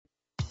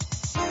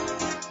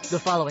The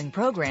following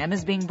program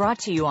is being brought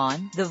to you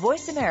on the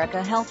Voice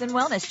America Health and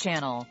Wellness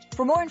Channel.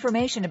 For more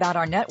information about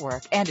our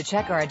network and to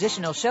check our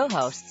additional show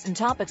hosts and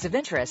topics of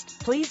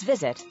interest, please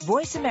visit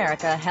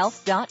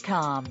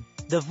voiceamericahealth.com.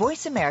 The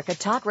Voice America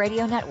Talk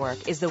Radio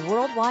Network is the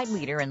worldwide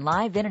leader in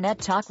live Internet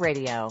talk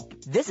radio.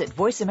 Visit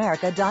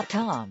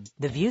voiceamerica.com.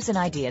 The views and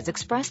ideas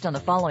expressed on the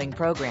following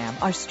program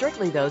are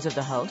strictly those of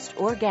the host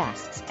or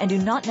guests and do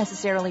not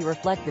necessarily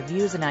reflect the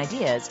views and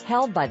ideas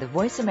held by the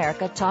Voice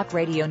America Talk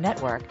Radio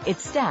Network,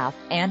 its staff,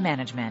 and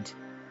management.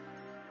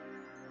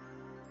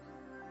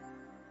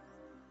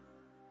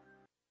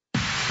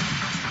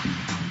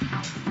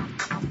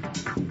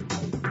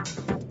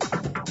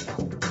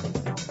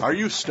 Are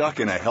you stuck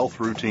in a health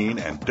routine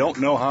and don't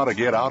know how to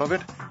get out of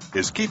it?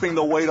 Is keeping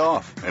the weight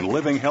off and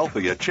living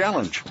healthy a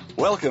challenge?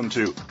 Welcome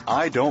to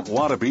I Don't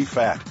Want to Be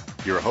Fat.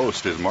 Your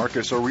host is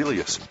Marcus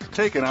Aurelius.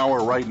 Take an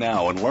hour right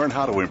now and learn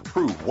how to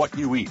improve what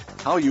you eat,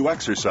 how you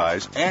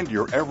exercise, and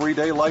your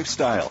everyday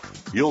lifestyle.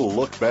 You'll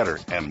look better,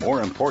 and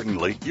more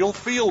importantly, you'll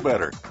feel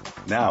better.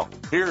 Now,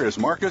 here is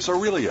Marcus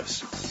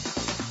Aurelius.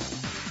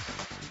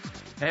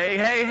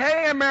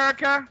 Hey,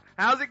 America.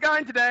 How's it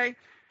going today?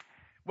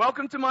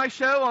 Welcome to my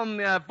show on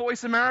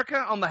Voice America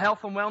on the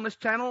Health and Wellness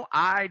Channel.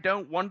 I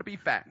Don't Want to Be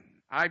Fat.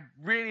 I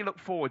really look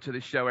forward to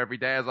this show every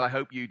day, as I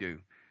hope you do.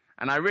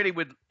 And I really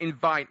would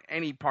invite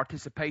any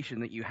participation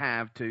that you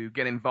have to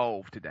get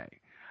involved today.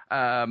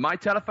 My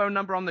telephone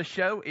number on the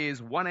show is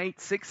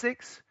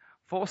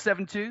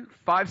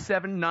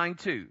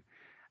 1-866-472-5792.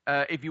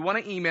 If you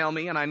want to email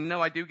me, and I know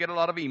I do get a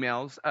lot of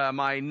emails,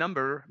 my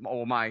number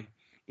or my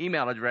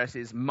email address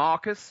is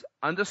Marcus_Aurelius,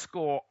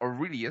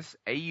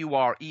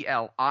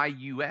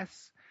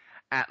 Aurelius,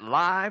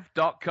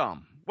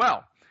 @live.com.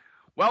 Well,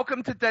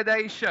 welcome to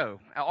today's show.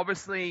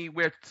 Obviously,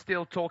 we're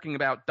still talking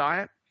about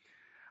diet.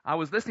 I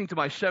was listening to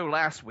my show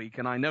last week,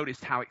 and I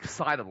noticed how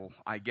excitable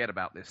I get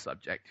about this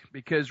subject,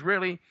 because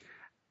really,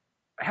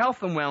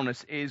 health and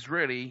wellness is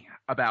really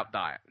about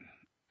diet.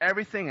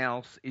 Everything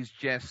else is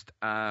just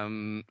a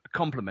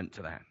complement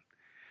to that.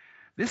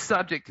 This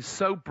subject is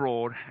so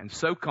broad and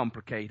so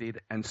complicated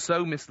and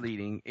so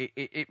misleading,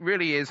 it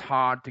really is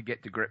hard to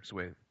get to grips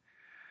with.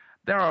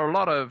 There are a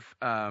lot of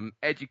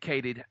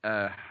educated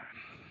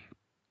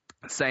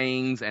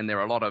sayings, and there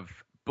are a lot of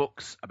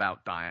books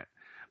about diet.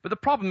 But the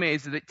problem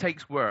is that it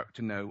takes work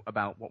to know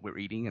about what we're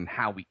eating and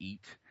how we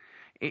eat.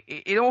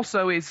 It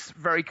also is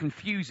very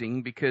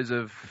confusing because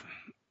of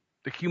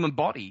the human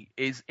body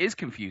is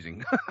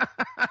confusing.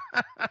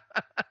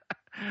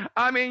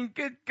 I mean,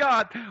 good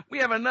God, we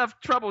have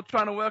enough trouble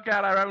trying to work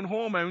out our own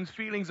hormones,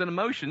 feelings, and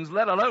emotions,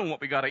 let alone what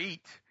we got to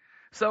eat.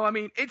 So, I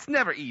mean, it's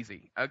never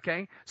easy,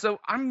 okay? So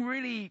I'm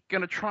really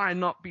going to try and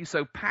not be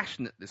so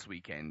passionate this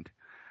weekend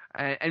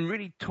and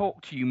really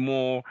talk to you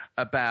more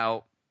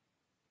about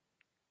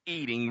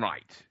eating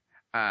right.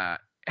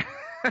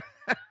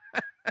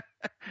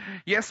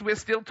 Yes, we're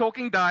still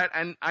talking diet,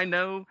 and I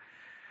know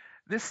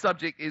this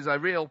subject is a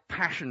real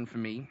passion for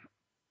me.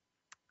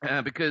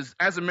 Because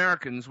as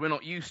Americans, we're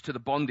not used to the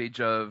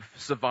bondage of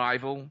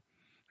survival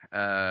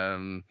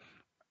or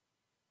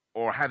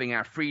having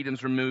our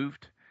freedoms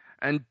removed.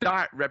 And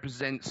diet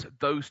represents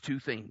those two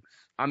things.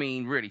 I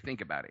mean, really,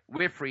 think about it.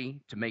 We're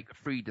free to make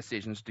free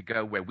decisions to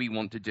go where we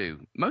want to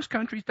do. Most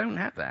countries don't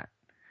have that.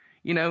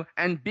 You know,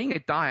 and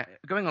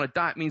going on a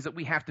diet means that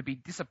we have to be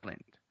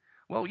disciplined.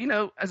 Well, you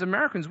know, as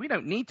Americans, we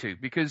don't need to,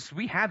 because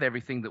we have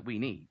everything that we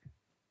need.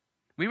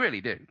 We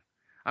really do.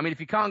 I mean,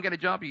 if you can't get a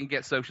job, you can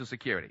get Social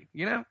Security,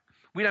 you know?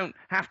 We don't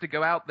have to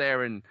go out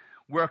there and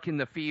work in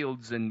the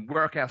fields and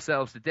work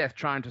ourselves to death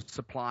trying to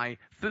supply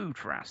food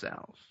for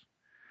ourselves.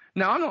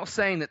 Now, I'm not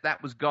saying that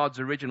that was God's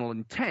original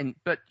intent,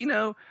 but, you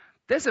know,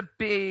 there's a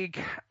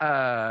big,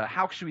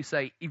 how should we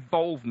say,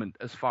 evolvement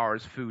as far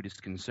as food is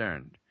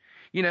concerned.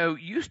 You know,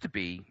 used to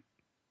be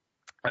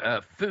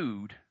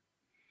food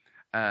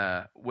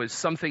was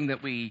something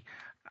that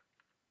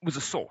was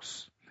a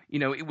source. You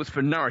know, it was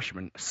for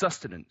nourishment,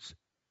 sustenance,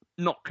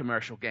 not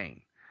commercial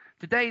gain.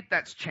 Today,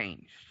 that's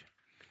changed.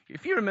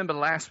 If you remember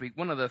last week,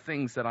 one of the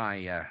things that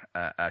I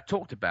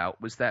talked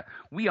about was that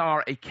we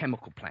are a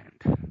chemical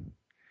plant.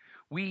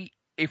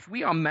 If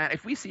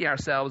we see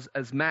ourselves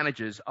as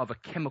managers of a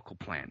chemical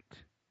plant,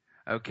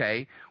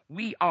 okay,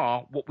 we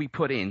are what we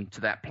put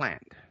into that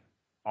plant.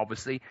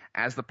 Obviously,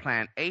 as the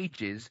plant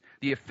ages,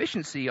 the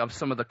efficiency of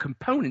some of the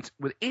components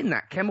within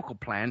that chemical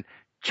plant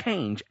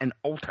change and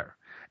alter.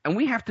 And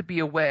we have to be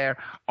aware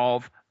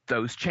of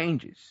those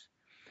changes.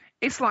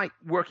 It's like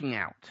working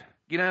out.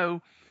 You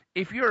know,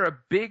 if you're a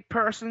big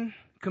person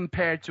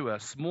compared to a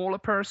smaller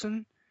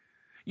person,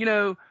 you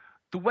know,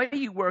 the way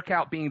you work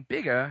out being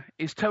bigger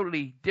is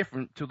totally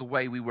different to the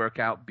way we work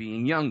out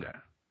being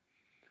younger.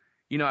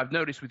 You know, I've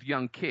noticed with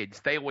young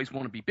kids, they always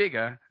want to be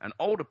bigger, and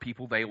older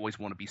people, they always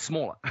want to be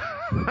smaller.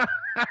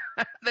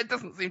 There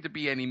doesn't seem to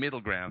be any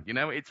middle ground, you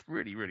know? It's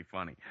really, really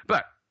funny.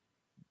 But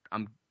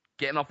I'm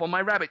getting off on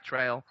my rabbit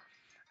trail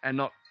and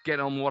not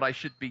getting on what I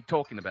should be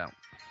talking about.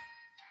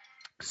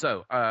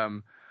 So,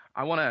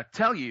 I want to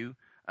tell you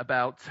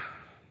about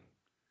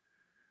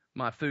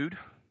my food,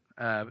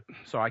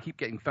 Sorry, I keep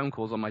getting phone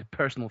calls on my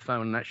personal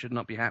phone, and that should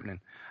not be happening.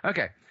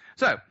 Okay,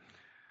 so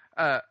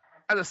as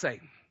I say,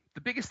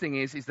 the biggest thing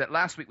is that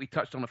last week we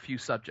touched on a few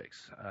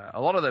subjects.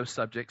 A lot of those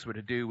subjects were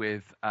to do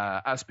with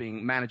us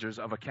being managers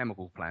of a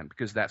chemical plant,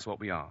 because that's what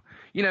we are.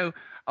 You know,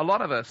 a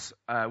lot of us,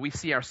 we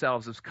see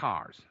ourselves as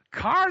cars.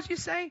 Cars, you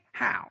say?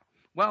 How?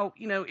 Well,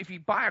 you know, if you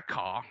buy a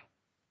car,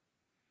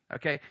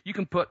 okay, you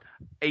can put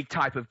a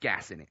type of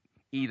gas in it,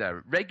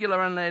 either regular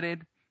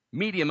unleaded,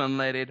 medium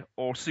unleaded,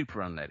 or super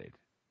unleaded.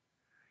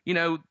 You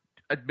know,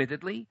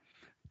 admittedly,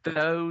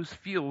 those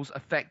fuels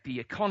affect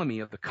the economy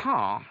of the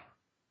car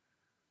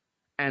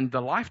and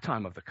the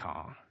lifetime of the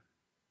car,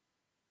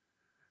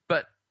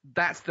 but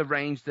that's the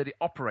range that it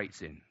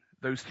operates in,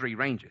 those three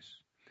ranges.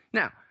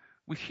 Now,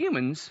 with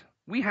humans,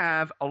 we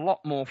have a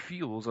lot more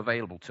fuels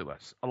available to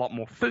us, a lot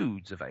more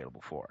foods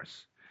available for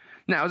us.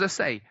 Now, as I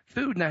say,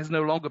 food has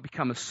no longer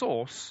become a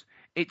source.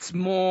 It's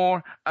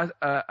more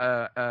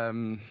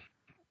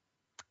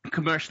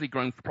commercially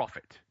grown for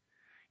profit.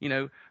 You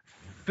know,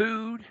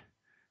 food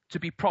to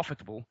be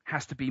profitable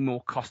has to be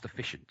more cost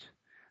efficient.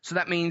 So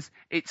that means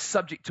it's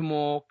subject to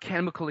more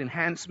chemical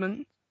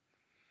enhancement,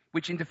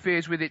 which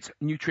interferes with its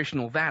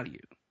nutritional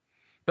value.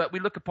 But we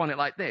look upon it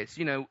like this,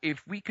 you know,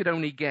 if we could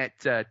only get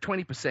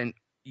 20%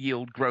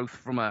 yield growth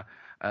from a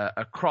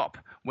crop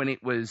when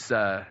it was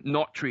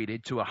not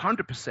treated, to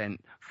 100%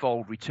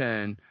 fold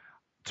return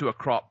to a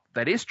crop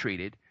that is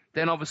treated,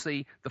 then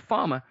obviously the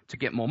farmer, to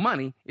get more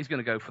money, is going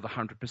to go for the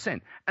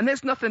 100%. And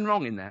there's nothing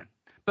wrong in that.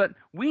 But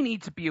we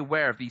need to be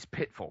aware of these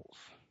pitfalls,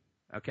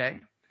 okay?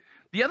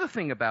 The other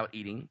thing about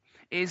eating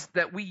is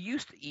that we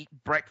used to eat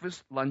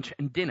breakfast, lunch,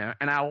 and dinner,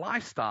 and our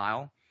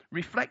lifestyle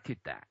reflected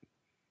that.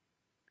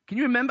 Can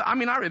you remember? I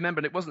mean, I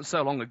remember it wasn't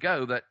so long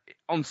ago that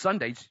on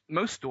Sundays,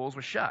 most stores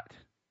were shut.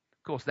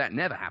 Of course, that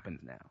never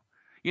happens now.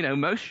 You know,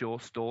 most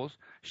stores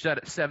shut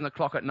at 7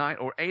 o'clock at night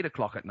or 8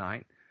 o'clock at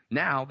night.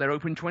 Now they're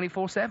open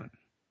 24/7.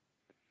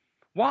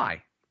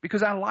 Why?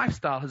 Because our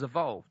lifestyle has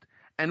evolved,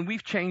 and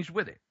we've changed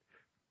with it.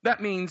 That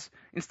means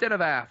instead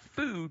of our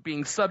food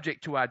being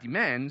subject to our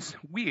demands,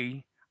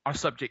 we are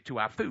subject to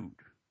our food.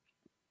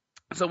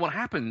 So what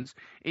happens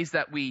is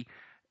that we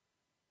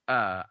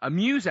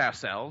amuse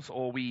ourselves,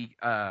 or we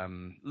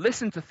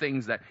listen to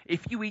things that,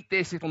 if you eat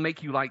this, it'll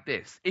make you like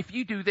this. If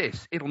you do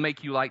this, it'll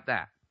make you like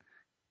that.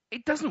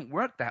 It doesn't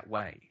work that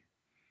way.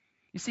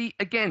 You see,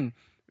 again,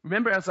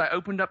 remember as I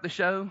opened up the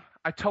show,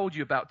 I told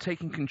you about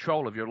taking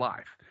control of your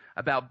life,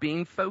 about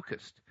being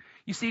focused.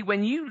 You see,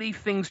 when you leave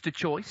things to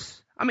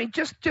choice, I mean,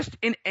 just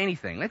in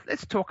anything,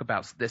 let's talk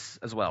about this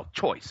as well,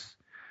 choice.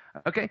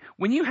 Okay?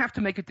 When you have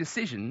to make a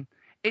decision,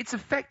 it's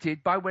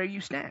affected by where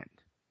you stand.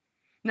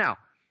 Now,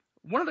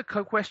 one of the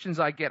questions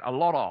I get a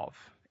lot of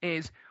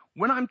is,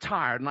 when I'm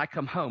tired and I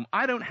come home,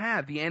 I don't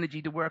have the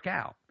energy to work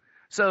out.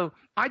 So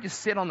I just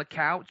sit on the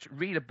couch,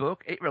 read a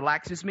book, it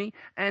relaxes me,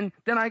 and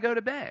then I go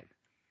to bed.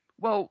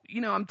 Well, you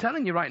know, I'm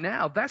telling you right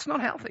now, that's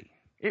not healthy.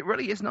 It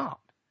really is not.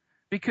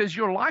 Because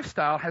your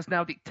lifestyle has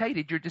now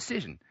dictated your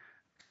decision.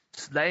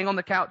 Laying on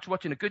the couch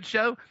watching a good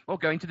show, or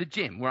going to the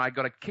gym where I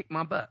got to kick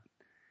my butt.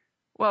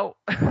 Well,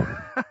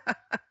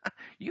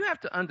 you have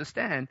to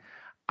understand,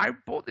 I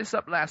brought this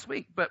up last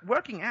week, but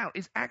working out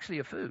is actually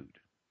a food.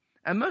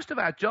 And most of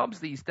our jobs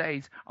these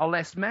days are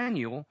less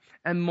manual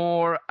and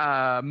more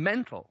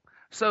mental.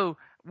 So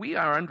we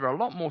are under a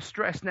lot more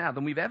stress now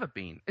than we've ever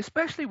been,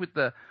 especially with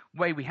the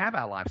way we have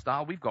our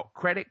lifestyle. We've got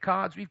credit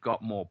cards, we've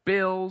got more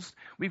bills,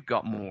 we've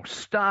got more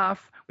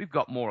stuff, we've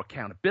got more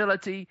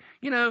accountability.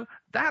 You know,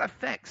 that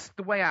affects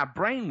the way our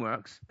brain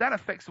works, that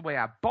affects the way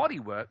our body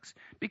works,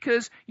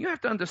 because you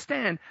have to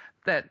understand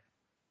that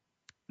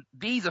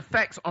these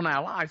effects on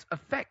our lives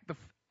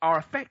are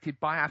affected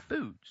by our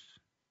foods.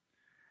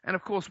 And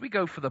of course, we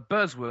go for the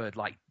buzzword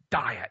like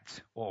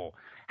diet, or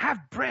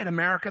have bread,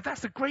 America,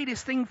 that's the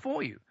greatest thing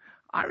for you.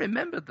 I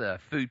remember the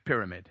food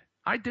pyramid.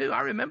 I do.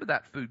 I remember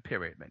that food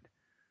pyramid.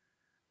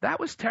 That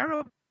was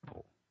terrible.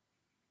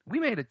 We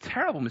made a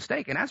terrible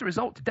mistake. And as a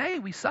result, today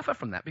we suffer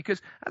from that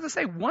because, as I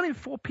say, 1 in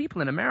 4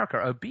 people in America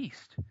are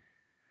obese.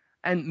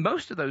 And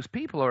most of those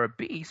people are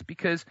obese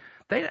because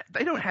they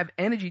don't have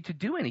energy to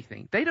do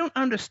anything. They don't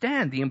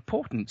understand the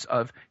importance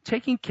of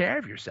taking care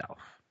of yourself.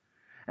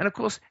 And of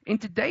course, in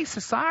today's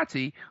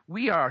society,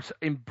 we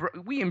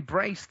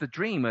embrace the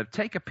dream of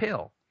take a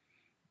pill,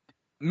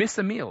 miss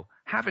a meal,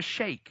 have a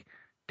shake,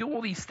 do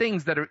all these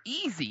things that are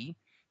easy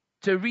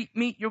to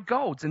meet your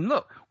goals. And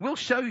look, we'll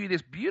show you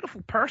this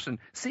beautiful person.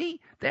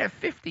 See, they're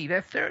 50,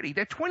 they're 30,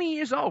 they're 20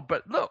 years old.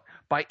 But look,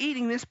 by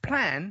eating this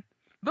plan,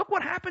 look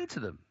what happened to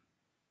them.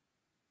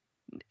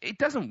 It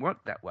doesn't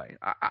work that way.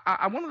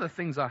 One of the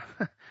things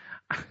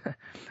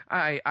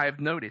I've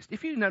noticed,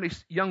 if you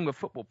notice younger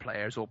football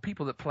players or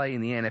people that play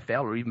in the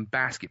NFL or even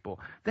basketball,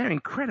 they're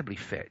incredibly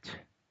fit.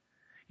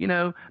 You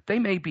know, they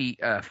may be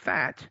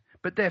fat,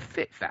 but they're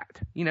fit fat,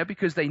 you know,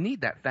 because they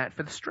need that fat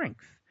for the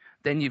strength.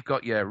 Then you've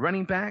got your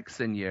running backs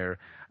and your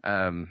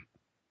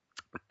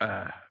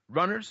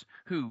runners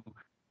who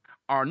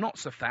are not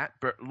so fat,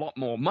 but a lot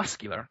more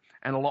muscular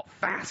and a lot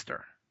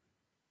faster.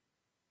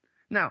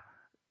 Now,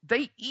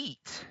 they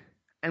eat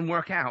and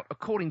work out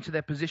according to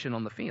their position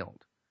on the field.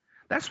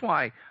 That's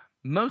why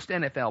most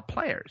NFL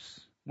players,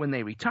 when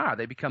they retire,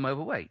 they become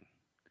overweight.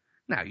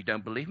 Now, you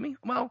don't believe me?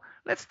 Well,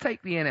 let's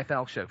take the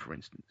NFL show, for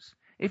instance.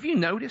 If you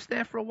notice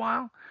there for a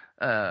while,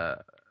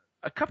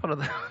 a couple of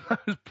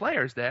those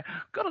players there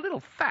got a little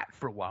fat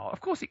for a while.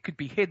 Of course, it could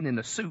be hidden in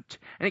a suit,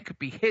 and it could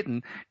be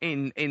hidden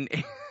in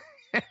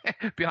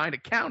behind a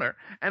counter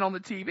and on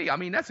the TV. I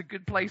mean, that's a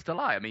good place to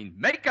lie. I mean,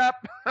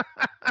 makeup.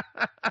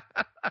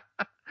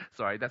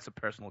 Sorry, that's a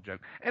personal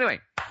joke. Anyway,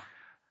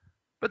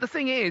 but the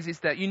thing is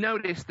that you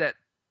notice that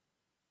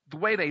the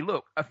way they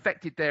look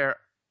affected their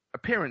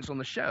appearance on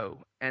the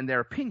show and their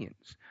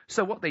opinions.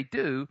 So what they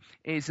do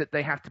is that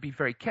they have to be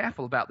very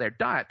careful about their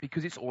diet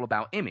because it's all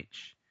about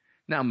image.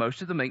 Now,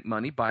 most of them make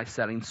money by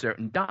selling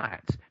certain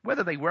diets.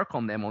 Whether they work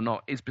on them or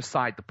not is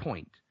beside the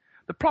point.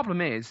 The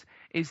problem is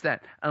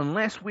that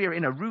unless we're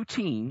in a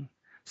routine,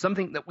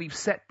 something that we've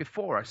set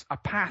before us, a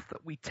path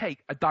that we take,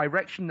 a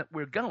direction that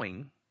we're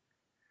going,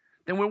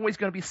 then we're always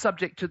going to be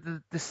subject to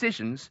the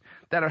decisions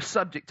that are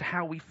subject to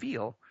how we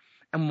feel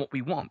and what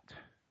we want.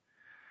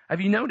 Have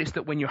you noticed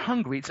that when you're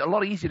hungry, it's a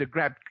lot easier to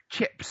grab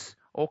chips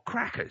or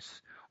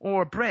crackers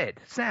or a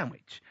bread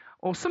sandwich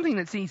or something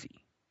that's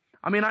easy?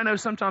 I mean, I know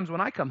sometimes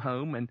when I come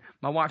home and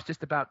my wife's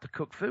just about to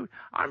cook food,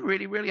 I'm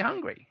really, really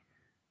hungry.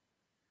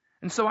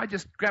 And so I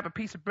just grab a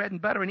piece of bread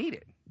and butter and eat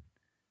it.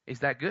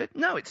 Is that good?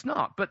 No, it's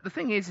not. But the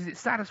thing is it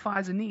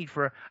satisfies a need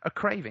for a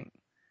craving.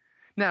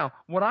 Now,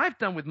 what I've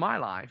done with my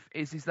life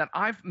is that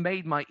I've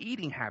made my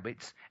eating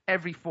habits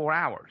every 4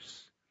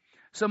 hours.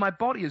 So my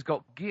body has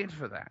got geared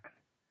for that.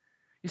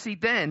 You see,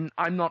 then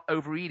I'm not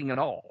overeating at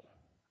all.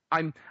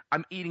 I'm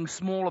eating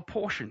smaller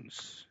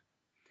portions.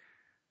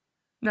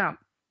 Now,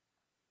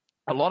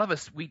 a lot of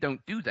us, we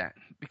don't do that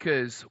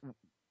because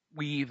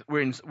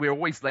we're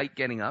always late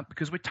getting up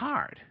because we're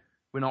tired.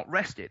 We're not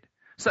rested.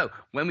 So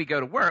when we go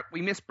to work,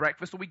 we miss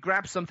breakfast or we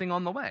grab something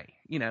on the way.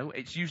 You know,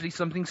 it's usually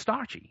something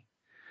starchy.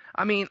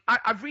 I mean,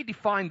 I've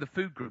redefined the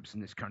food groups in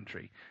this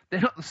country.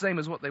 They're not the same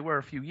as what they were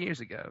a few years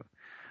ago.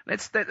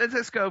 Let's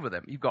go over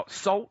them. You've got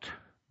salt,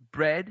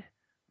 bread,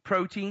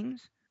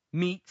 proteins,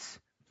 meats,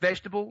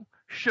 vegetable,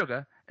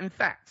 sugar, and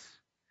fats.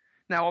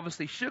 Now,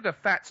 obviously, sugar,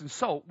 fats, and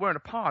salt weren't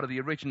a part of the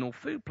original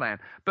food plan.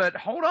 But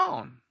hold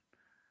on.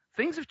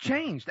 Things have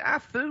changed. Our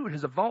food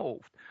has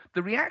evolved.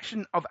 The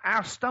reaction of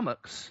our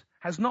stomachs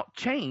has not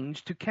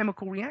changed to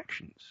chemical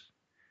reactions.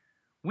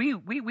 We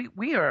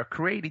are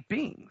created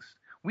beings.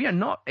 We are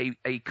not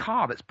a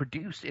car that's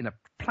produced in a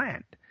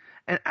plant.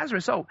 And as a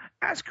result,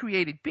 as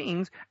created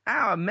beings,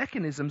 our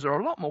mechanisms are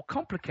a lot more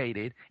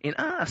complicated in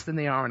us than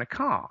they are in a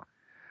car.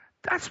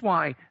 That's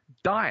why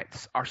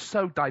diets are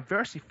so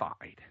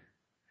diversified,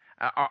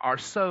 are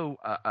so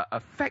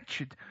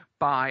affected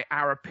by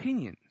our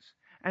opinions.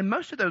 And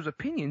most of those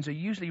opinions are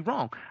usually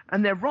wrong.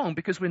 And they're wrong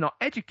because we're not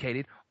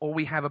educated, or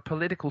we have a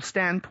political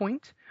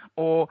standpoint,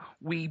 or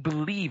we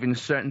believe in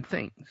certain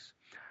things.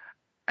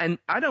 And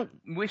I don't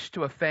wish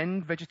to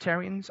offend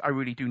vegetarians. I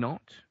really do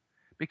not.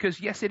 Because,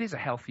 yes, it is a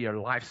healthier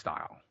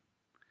lifestyle.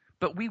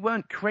 But we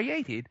weren't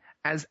created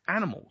as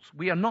animals.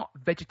 We are not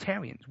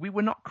vegetarians. We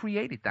were not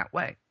created that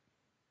way.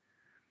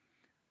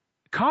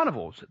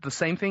 Carnivores, the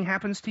same thing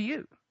happens to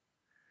you.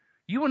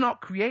 You were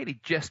not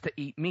created just to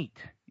eat meat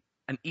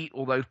and eat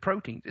all those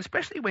proteins,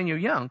 especially when you're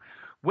young.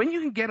 When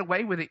you can get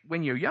away with it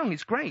when you're young,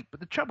 it's great. But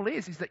the trouble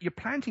is that you're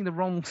planting the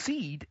wrong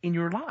seed in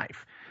your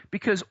life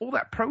because all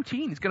that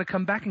protein is going to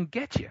come back and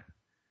get you.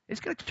 It's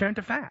going to turn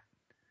to fat.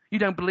 You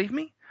don't believe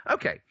me?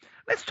 Okay,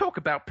 let's talk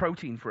about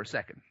protein for a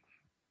second.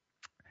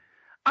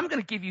 I'm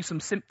going to give you some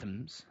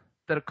symptoms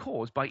that are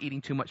caused by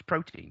eating too much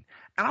protein.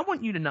 And I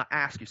want you to not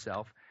ask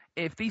yourself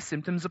if these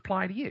symptoms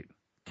apply to you.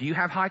 Do you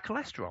have high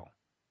cholesterol?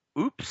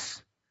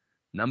 Oops.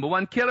 Number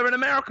one killer in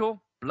America,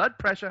 blood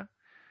pressure.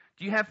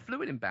 Do you have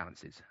fluid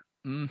imbalances?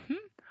 Mm-hmm.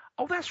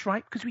 Oh, that's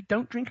right, because we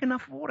don't drink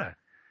enough water.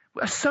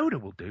 Well, a soda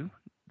will do.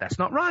 That's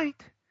not right.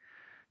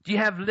 Do you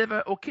have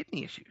liver or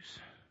kidney issues?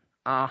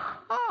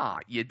 Aha,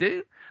 you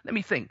do? Let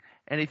me think.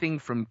 Anything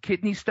from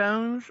kidney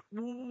stones?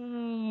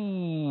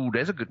 Ooh,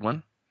 there's a good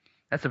one.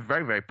 That's a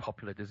very, very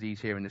popular disease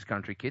here in this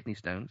country, kidney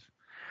stones.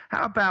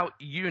 How about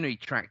urinary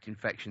tract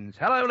infections?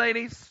 Hello,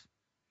 ladies.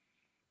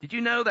 Did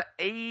you know that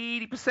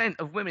 80%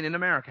 of women in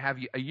America have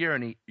a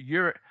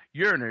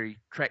urinary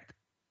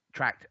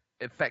tract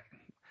infection?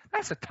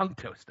 That's a tongue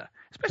twister,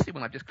 especially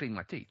when I've just cleaned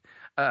my teeth.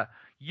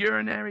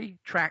 Urinary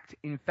tract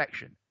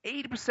infection.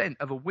 80%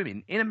 of the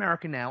women in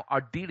America now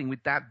are dealing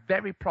with that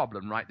very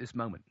problem right this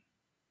moment.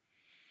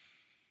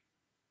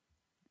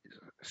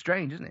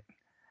 Strange, isn't it?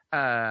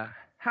 How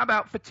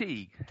about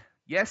fatigue?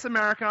 Yes,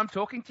 America, I'm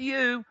talking to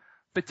you.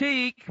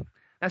 Fatigue.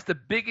 That's the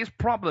biggest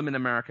problem in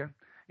America,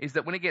 is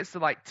that when it gets to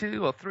like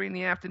 2 or 3 in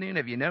the afternoon,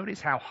 have you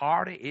noticed how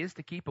hard it is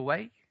to keep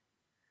awake?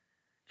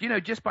 You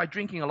know, just by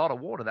drinking a lot of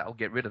water, that will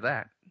get rid of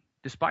that,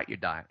 despite your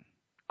diet.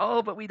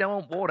 Oh, but we don't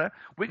want water.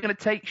 We're going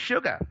to take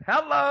sugar.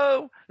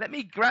 Hello. Let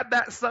me grab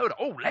that soda.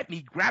 Oh, let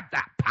me grab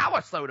that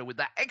power soda with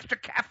that extra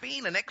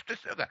caffeine and extra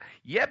sugar.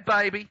 Yeah,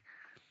 baby.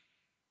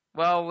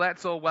 Well,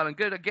 that's all well and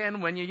good,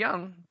 again, when you're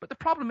young. But the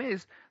problem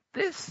is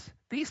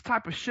these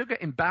type of sugar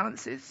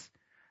imbalances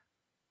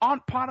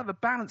aren't part of a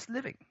balanced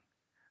living.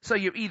 So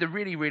you're either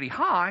really, really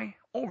high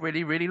or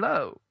really, really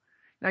low.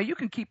 Now, you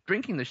can keep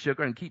drinking the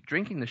sugar and keep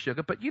drinking the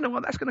sugar, but you know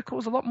what? That's going to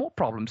cause a lot more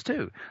problems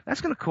too.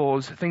 That's going to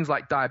cause things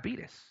like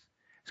diabetes.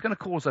 It's going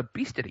to cause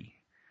obesity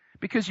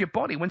because your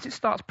body, once it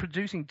starts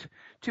producing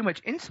too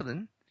much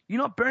insulin,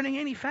 you're not burning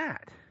any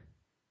fat.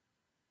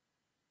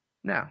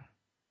 Now,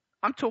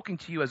 I'm talking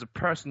to you as a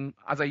person,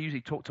 as I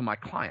usually talk to my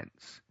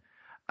clients.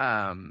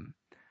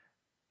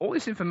 All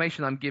this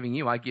information I'm giving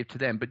you, I give to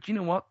them. But you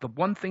know what? The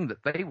one thing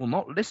that they will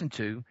not listen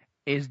to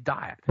is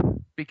diet,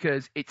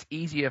 because it's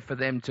easier for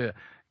them to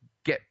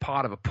get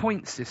part of a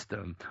point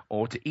system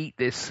or to eat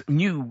this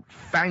new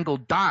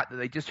fangled diet that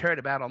they just heard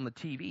about on the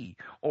TV,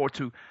 or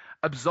to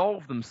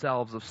absolve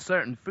themselves of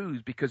certain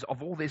foods because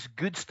of all this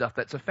good stuff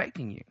that's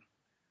affecting you.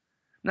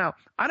 Now,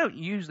 I don't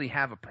usually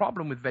have a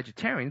problem with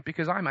vegetarians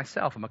because I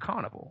myself am a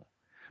carnivore,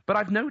 but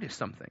I've noticed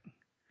something,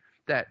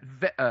 that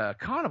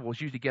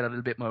carnivores usually get a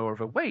little bit more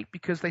overweight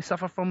because they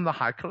suffer from the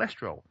high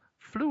cholesterol,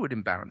 fluid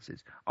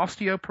imbalances,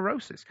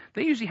 osteoporosis.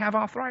 They usually have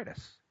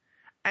arthritis.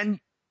 And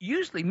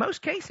usually,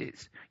 most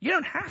cases, you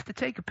don't have to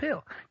take a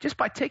pill. Just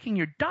by taking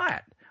your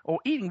diet or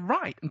eating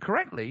right and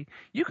correctly,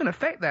 you can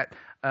affect that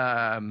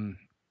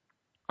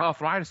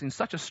arthritis in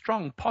such a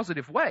strong,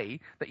 positive way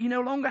that you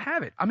no longer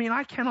have it. I mean,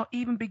 I cannot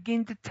even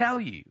begin to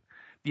tell you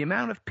the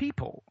amount of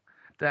people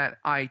that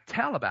I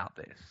tell about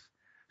this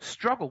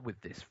struggle with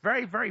this.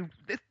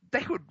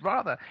 They would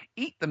rather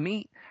eat the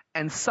meat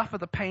and suffer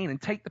the pain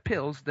and take the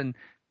pills than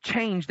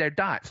change their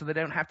diet so they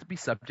don't have to be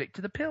subject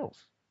to the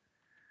pills.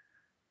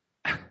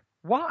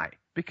 Why?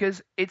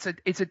 Because it's a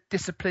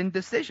disciplined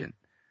decision.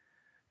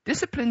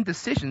 Disciplined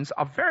decisions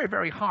are very,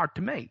 very hard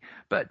to make.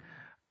 But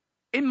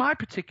in my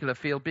particular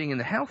field, being in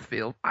the health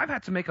field, I've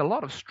had to make a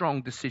lot of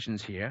strong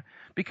decisions here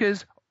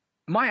because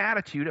my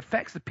attitude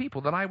affects the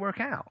people that I work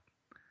out.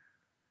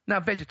 Now,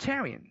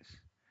 vegetarians.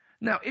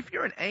 Now, if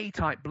you're an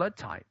A-type blood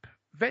type,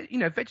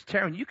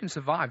 vegetarian, you can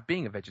survive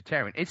being a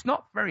vegetarian. It's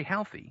not very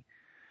healthy,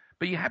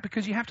 but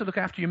because you have to look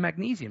after your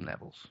magnesium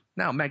levels.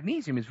 Now,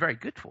 magnesium is very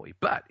good for you,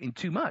 but in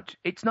too much,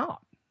 it's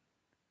not.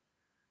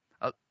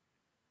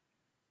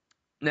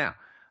 Now,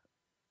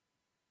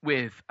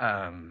 with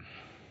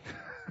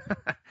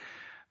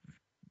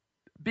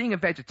being a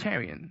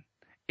vegetarian,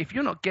 if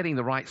you're not getting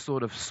the right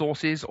sort of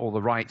sources or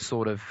the right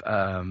sort of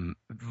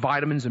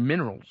vitamins and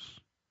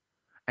minerals,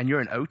 and you're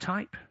an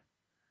O-type,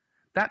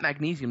 that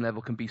magnesium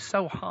level can be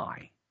so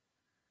high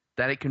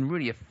that it can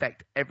really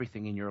affect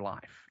everything in your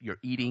life. Your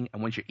eating,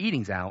 and once your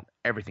eating's out,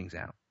 everything's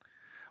out.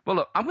 Well,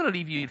 look, I'm going to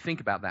leave you to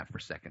think about that for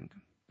a second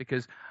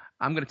because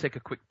I'm going to take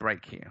a quick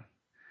break here.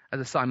 As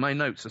I say, my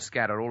notes are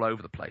scattered all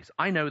over the place.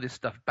 I know this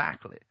stuff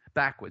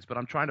backwards, but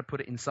I'm trying to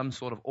put it in some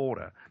sort of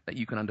order that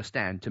you can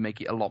understand to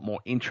make it a lot more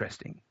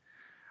interesting.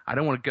 I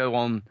don't want to go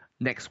on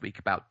next week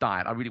about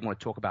diet. I really want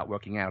to talk about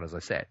working out, as I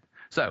said.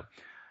 So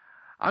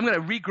I'm going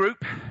to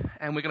regroup,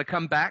 and we're going to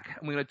come back,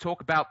 and we're going to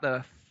talk about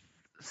the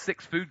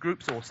 6 food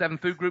groups or 7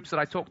 food groups that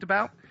I talked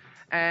about,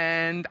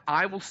 and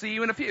I will see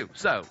you in a few.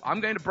 So I'm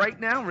going to break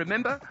now.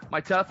 Remember,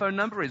 my telephone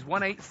number is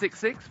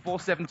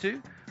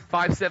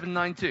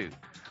 1-866-472-5792.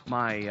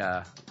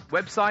 My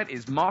website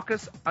is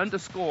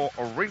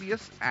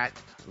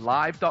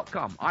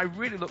Marcus_Aurelius@live.com. I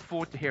really look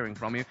forward to hearing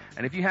from you,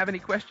 and if you have any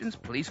questions,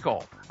 please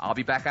call. I'll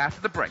be back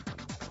after the break.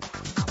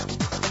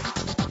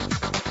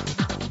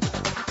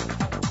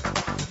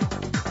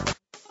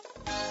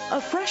 A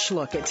fresh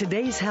look at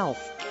today's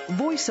health.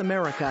 Voice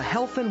America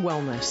Health and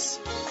Wellness.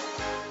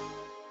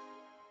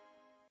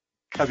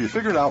 Have you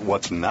figured out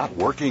what's not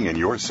working in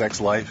your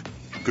sex life?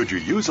 Could you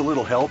use a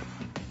little help?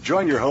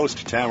 Join your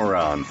host,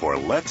 Tamaran, for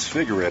Let's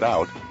Figure It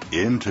Out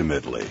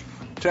Intimately.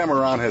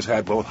 Tamaran has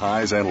had both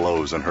highs and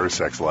lows in her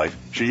sex life.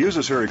 She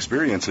uses her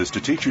experiences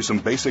to teach you some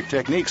basic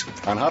techniques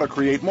on how to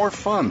create more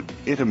fun,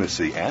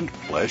 intimacy, and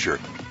pleasure.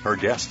 Her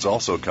guests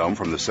also come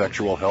from the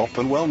sexual health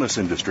and wellness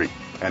industry.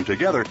 And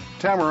together,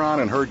 Tamaran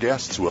and her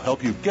guests will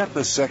help you get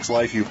the sex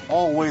life you've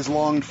always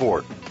longed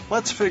for.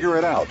 Let's Figure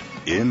It Out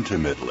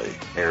Intimately.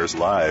 Airs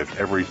live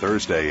every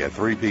Thursday at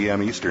 3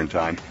 p.m. Eastern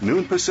Time,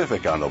 noon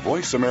Pacific on the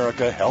Voice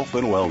America Health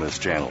and Wellness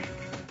Channel.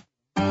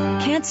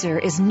 Cancer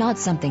is not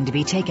something to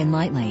be taken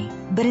lightly,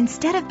 but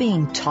instead of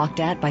being talked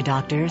at by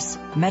doctors,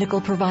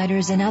 medical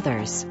providers, and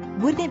others,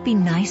 wouldn't it be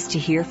nice to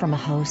hear from a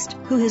host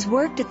who has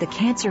worked at the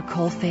cancer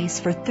coalface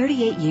for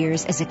 38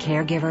 years as a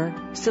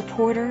caregiver,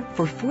 supporter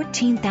for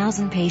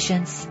 14,000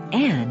 patients,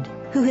 and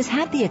who has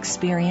had the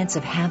experience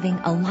of having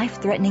a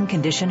life-threatening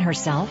condition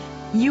herself?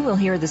 You will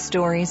hear the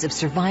stories of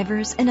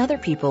survivors and other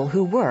people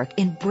who work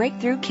in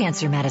breakthrough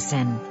cancer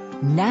medicine.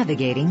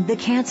 Navigating the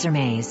Cancer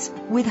Maze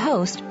with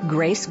host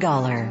Grace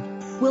Galler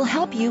will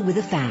help you with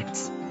the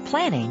facts,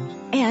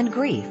 planning, and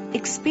grief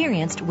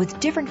experienced with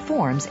different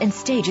forms and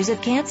stages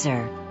of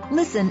cancer.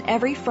 Listen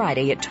every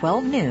Friday at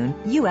 12 noon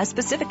U.S.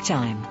 Pacific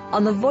Time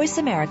on the Voice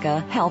America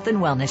Health and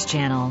Wellness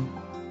Channel.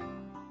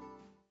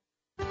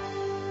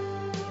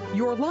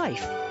 Your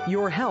life,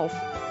 your health,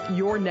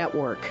 your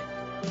network.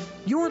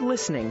 You're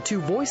listening to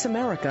Voice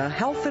America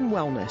Health and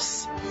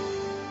Wellness.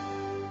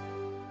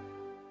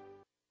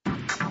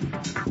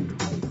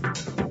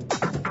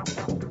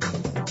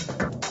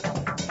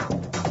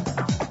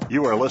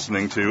 You are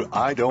listening to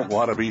I Don't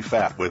Want to Be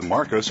Fat with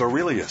Marcus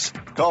Aurelius.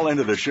 Call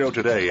into the show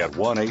today at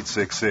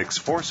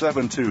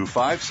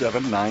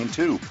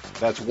 1-866-472-5792.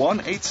 That's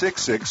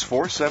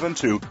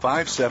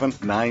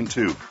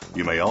 1-866-472-5792.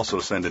 You may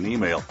also send an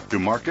email to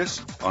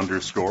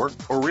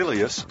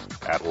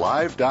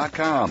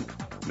Marcus_Aurelius@live.com.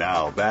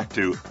 Now back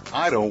to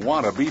I Don't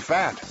Want to Be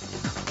Fat.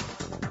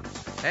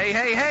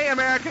 Hey,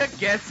 America,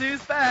 guess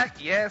who's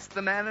back? Yes,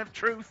 the man of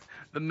truth,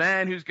 the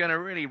man who's going to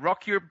really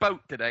rock your boat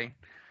today.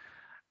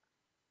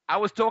 I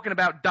was talking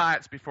about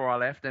diets before I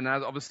left, and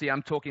obviously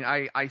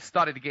I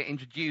started to get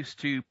introduced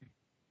to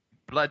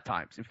blood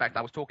types. In fact,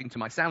 I was talking to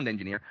my sound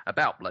engineer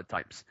about blood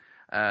types.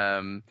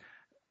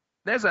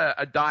 There's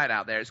a diet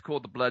out there. It's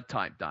called the blood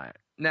type diet.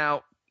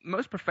 Now,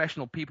 most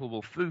professional people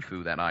will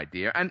foo-foo that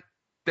idea, and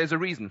there's a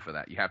reason for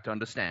that, you have to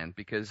understand,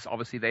 because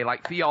obviously they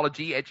like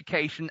theology,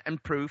 education,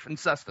 and proof and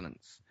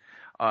sustenance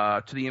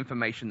to the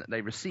information that they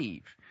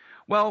receive.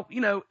 Well,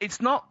 it's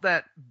not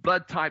that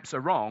blood types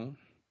are wrong.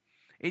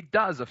 It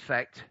does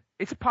affect,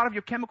 it's a part of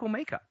your chemical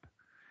makeup.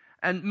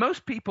 And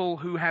most people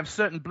who have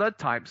certain blood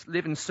types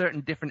live in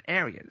certain different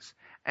areas,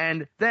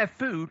 and their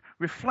food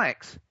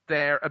reflects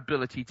their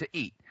ability to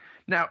eat.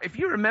 Now, if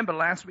you remember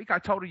last week, I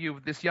told you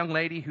of this young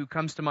lady who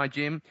comes to my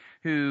gym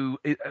who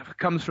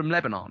comes from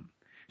Lebanon.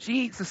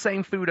 She eats the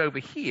same food over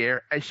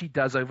here as she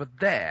does over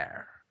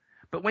there.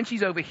 But when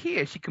she's over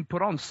here, she can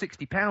put on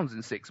 60 pounds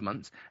in 6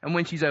 months. And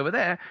when she's over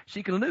there,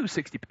 she can lose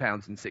 60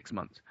 pounds in 6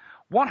 months.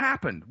 What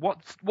happened?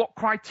 What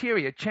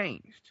criteria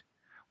changed?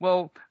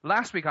 Well,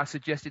 last week I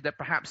suggested that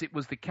perhaps it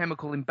was the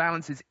chemical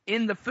imbalances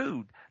in the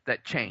food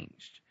that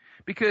changed.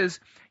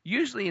 Because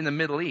usually in the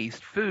Middle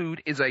East,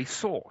 food is a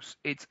source.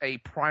 It's a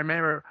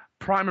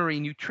primary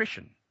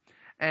nutrition.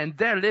 And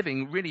their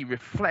living really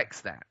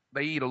reflects that.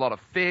 They eat a lot of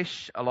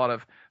fish, a lot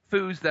of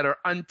foods that are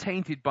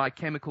untainted by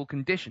chemical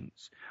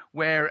conditions.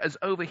 Whereas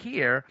over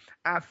here,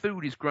 our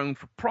food is grown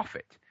for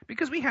profit.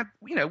 Because we got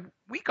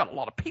a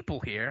lot of people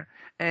here,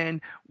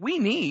 and we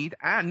need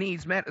our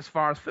needs met as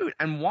far as food.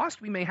 And whilst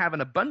we may have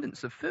an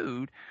abundance of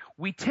food,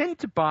 we tend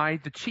to buy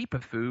the cheaper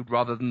food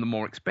rather than the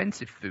more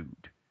expensive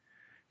food.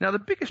 Now, the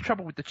biggest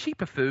trouble with the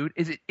cheaper food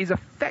is it is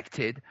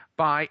affected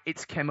by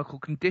its chemical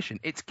condition,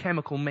 its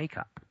chemical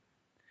makeup.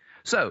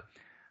 So,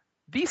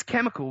 these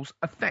chemicals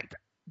affect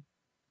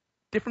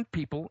different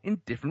people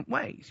in different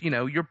ways.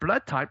 Your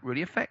blood type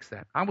really affects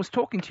that. I was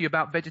talking to you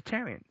about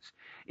vegetarians.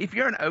 If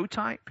you're an O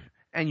type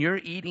and you're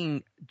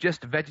eating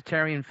just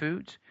vegetarian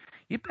foods,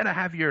 you better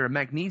have your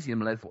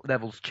magnesium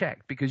levels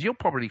checked, because you'll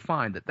probably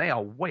find that they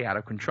are way out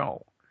of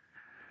control.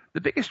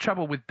 The biggest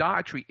trouble with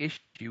dietary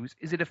issues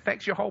is it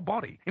affects your whole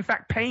body. In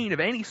fact, pain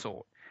of any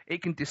sort.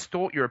 It can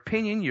distort your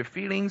opinion, your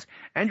feelings,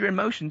 and your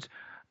emotions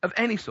of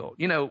any sort.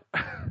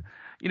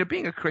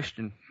 Being a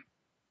Christian,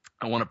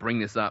 I want to bring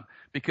this up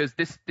because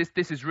this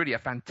is really a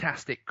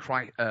fantastic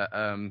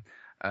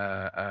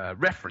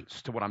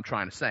reference to what I'm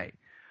trying to say.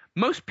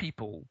 Most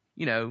people,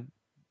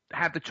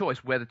 have the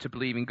choice whether to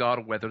believe in God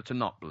or whether to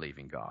not believe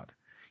in God.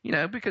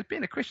 Because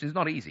being a Christian is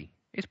not easy.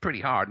 It's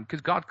pretty hard, because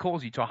God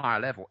calls you to a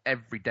higher level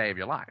every day of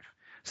your life.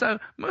 So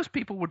most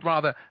people would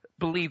rather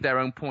believe their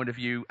own point of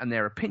view and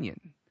their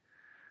opinion.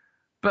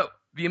 But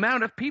the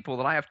amount of people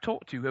that I have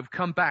talked to who have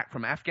come back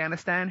from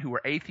Afghanistan who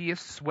were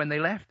atheists when they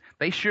left,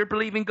 they sure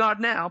believe in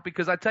God now,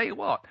 because I tell you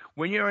what,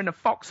 when you're in a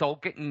foxhole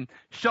getting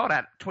shot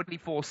at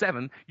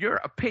 24/7, your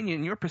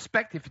opinion, your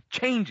perspective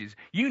changes.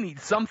 You need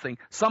something,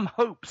 some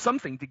hope,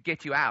 something to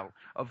get you out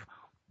of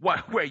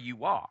where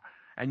you are.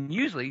 And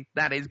usually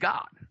that is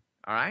God.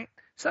 All right?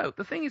 So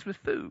the thing is with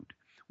food,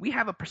 we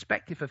have a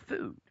perspective of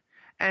food,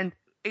 and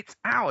it's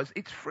ours,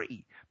 it's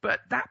free. But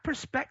that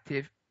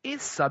perspective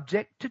is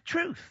subject to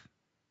truth.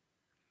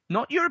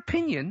 Not your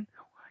opinion.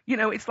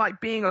 It's like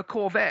being a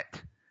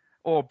Corvette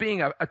or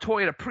being a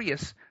Toyota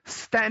Prius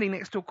standing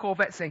next to a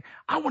Corvette saying,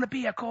 I want to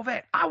be a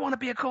Corvette. I want to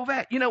be a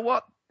Corvette. You know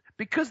what?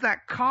 Because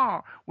that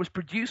car was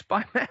produced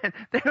by man,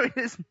 there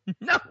is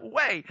no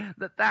way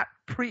that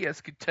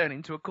Prius could turn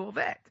into a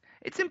Corvette.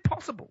 It's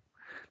impossible.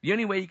 The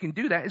only way you can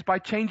do that is by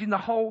changing the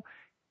whole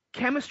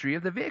chemistry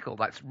of the vehicle.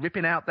 That's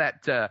ripping out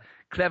that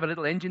clever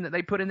little engine that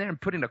they put in there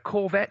and putting a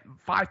Corvette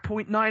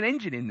 5.9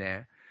 engine in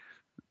there.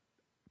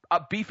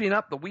 Beefing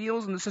up the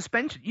wheels and the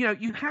suspension.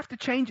 You have to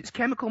change its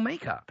chemical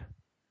makeup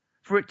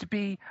for it to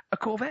be a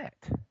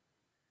Corvette.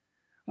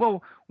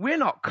 Well, we're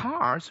not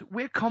cars.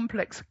 We're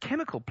complex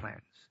chemical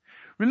plants.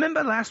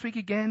 Remember last week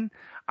again,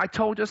 I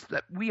told us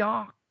that we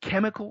are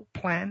chemical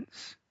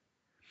plants,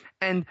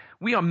 and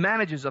we are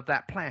managers of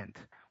that plant.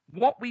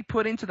 What we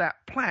put into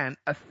that plant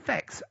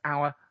affects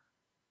our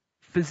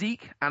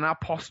physique and our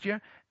posture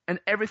and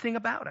everything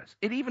about us.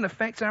 It even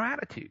affects our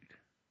attitude.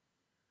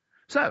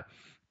 So,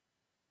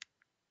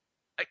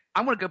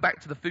 I want to go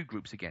back to the food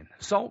groups again.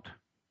 Salt,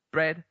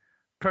 bread,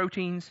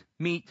 proteins,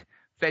 meat,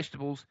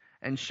 vegetables,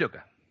 and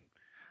sugar.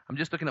 I'm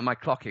just looking at my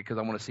clock here because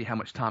I want to see how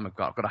much time I've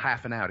got. I've got a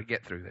half an hour to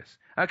get through this.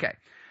 Okay.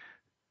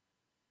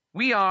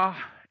 We are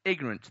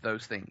ignorant to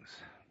those things.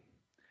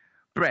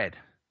 Bread.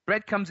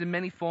 Bread comes in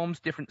many forms,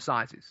 different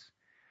sizes.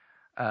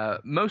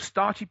 Most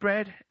starchy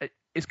bread,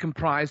 is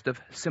comprised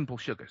of simple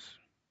sugars.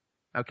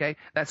 Okay?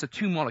 That's a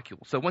 2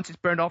 molecule. So once it's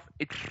burned off,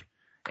 it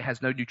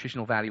has no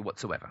nutritional value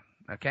whatsoever.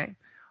 Okay?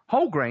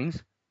 Whole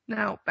grains,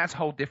 now that's a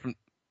whole different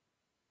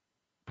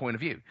point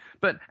of view.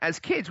 But as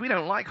kids, we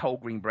don't like whole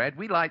grain bread.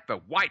 We like the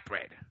white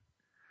bread.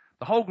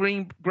 The whole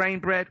grain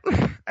bread,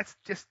 that's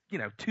just,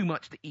 too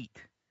much to eat.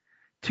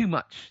 Too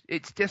much.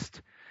 It's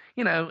just,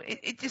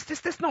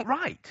 that's not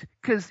right,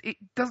 because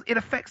it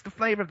affects the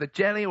flavor of the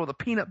jelly or the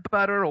peanut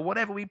butter or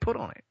whatever we put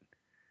on it.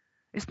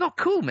 It's not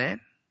cool,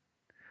 man.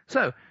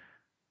 So,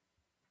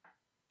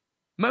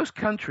 most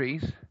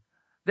countries,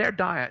 their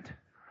diet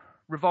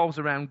revolves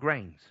around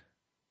grains,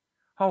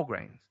 whole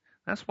grains.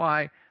 That's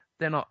why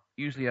they're not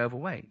usually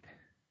overweight.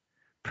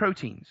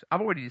 Proteins.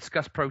 I've already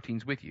discussed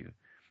proteins with you.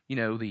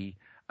 The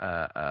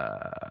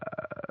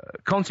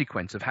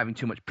consequence of having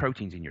too much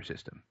proteins in your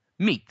system.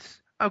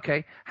 Meats.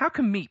 Okay, how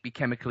can meat be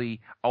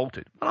chemically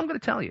altered? Well, I'm going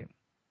to tell you.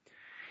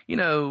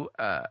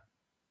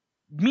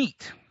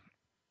 Meat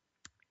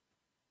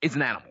is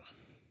an animal.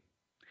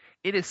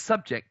 It is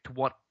subject to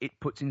what it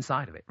puts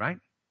inside of it, right?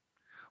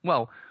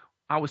 Well,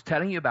 I was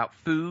telling you about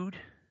food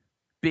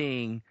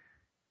being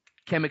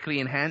chemically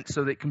enhanced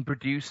so that it can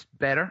produce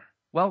better.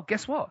 Well,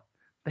 guess what?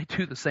 They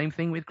do the same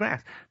thing with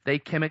grass. They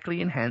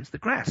chemically enhance the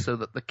grass so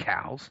that the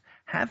cows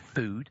have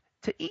food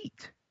to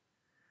eat.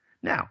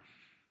 Now,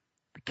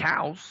 the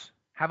cows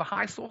have a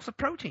high source of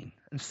protein,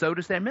 and so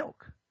does their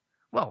milk.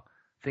 Well,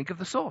 think of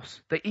the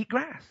source. They eat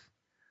grass.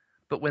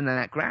 But when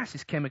that grass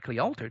is chemically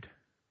altered,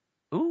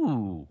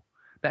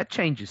 that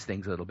changes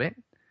things a little bit.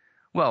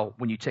 Well,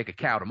 when you take a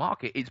cow to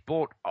market, it's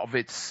bought of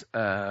its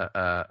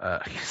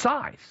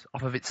size,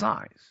 off of its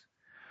size.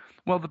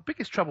 Well, the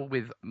biggest trouble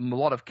with a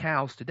lot of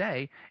cows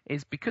today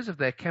is because of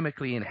their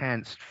chemically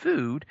enhanced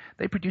food,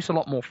 they produce a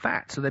lot more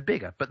fat, so they're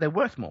bigger, but they're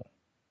worth more.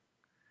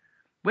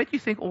 Where do you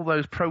think all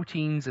those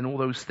proteins and all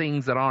those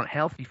things that aren't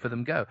healthy for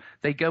them go?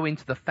 They go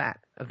into the fat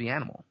of the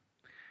animal.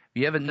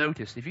 Have you ever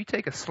noticed, if you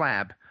take a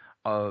slab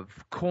of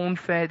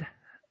corn-fed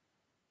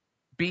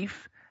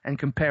beef and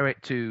compare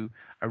it to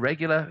a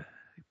regular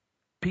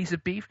piece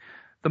of beef,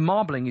 the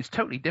marbling is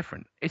totally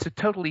different. It's a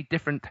totally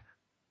different,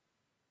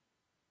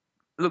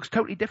 looks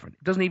totally different.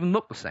 It doesn't even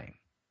look the same.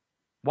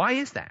 Why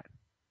is that?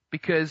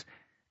 Because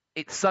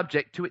it's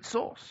subject to its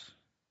source.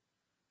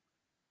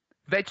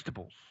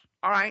 Vegetables.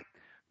 All right,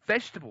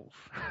 vegetables.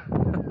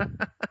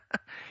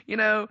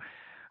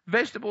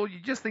 Vegetables, you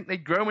just think they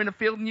grow in a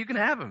field and you can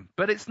have them.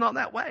 But it's not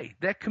that way.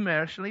 They're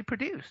commercially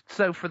produced.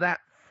 So for that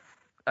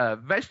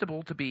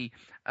vegetable to be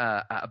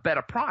a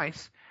better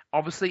price,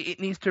 obviously it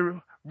needs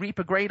to reap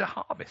a greater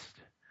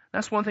harvest.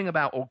 That's one thing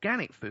about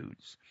organic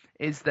foods,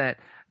 is that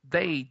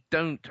they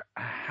don't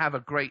have a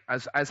great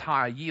as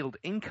high a yield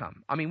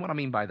income. I mean, what I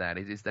mean by that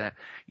is that,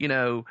 in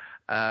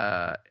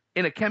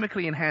a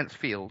chemically enhanced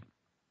field,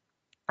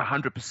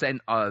 100%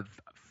 of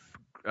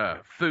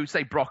food,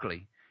 say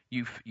broccoli,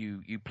 you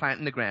plant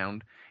in the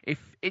ground, if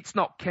it's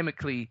not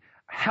chemically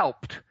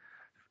helped,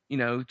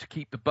 to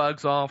keep the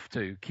bugs off,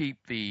 to keep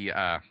the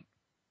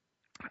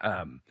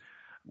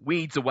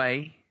weeds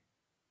away,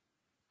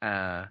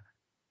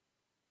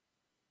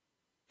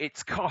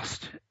 its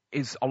cost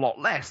is a lot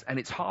less and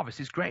its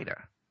harvest is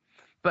greater.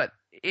 But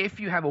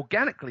if you have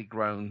organically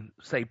grown,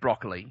 say,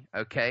 broccoli,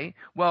 okay,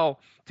 well,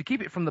 to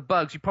keep it from the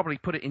bugs, you probably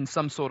put it in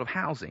some sort of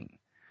housing.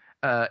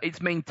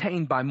 It's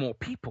maintained by more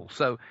people.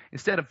 So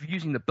instead of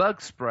using the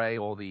bug spray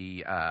or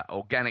the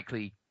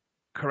organically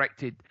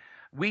corrected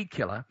weed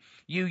killer,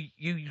 you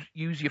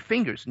use your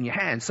fingers and your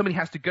hands. Somebody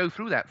has to go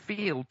through that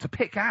field to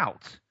pick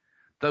out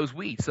those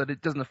weeds so that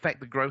it doesn't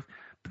affect the growth.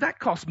 But that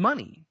costs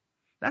money.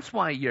 That's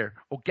why your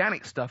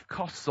organic stuff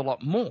costs a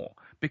lot more,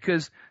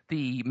 because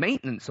the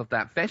maintenance of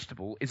that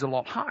vegetable is a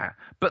lot higher.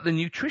 But the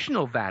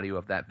nutritional value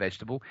of that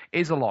vegetable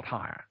is a lot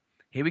higher.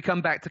 Here we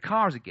come back to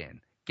cars again.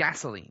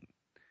 Gasoline.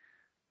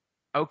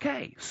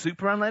 Okay,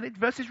 super unleaded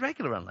versus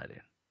regular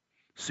unleaded.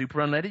 Super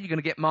unleaded, you're going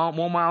to get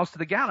more miles to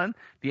the gallon.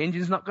 The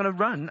engine's not going to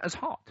run as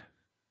hot.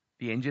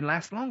 The engine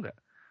lasts longer.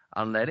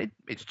 Unleaded,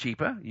 it's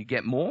cheaper. You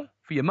get more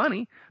for your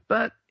money,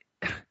 but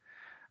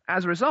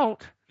as a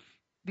result,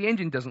 the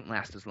engine doesn't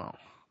last as long.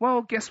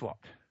 Well, guess what?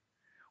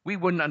 We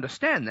wouldn't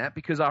understand that,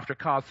 because after a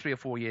car's 3 or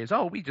 4 years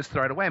old, we just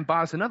throw it away and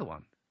buy us another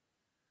one.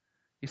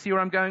 You see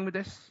where I'm going with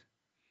this?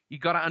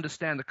 You've got to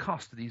understand the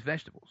cost of these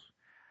vegetables.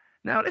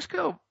 Now, let's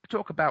go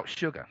talk about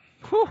sugar.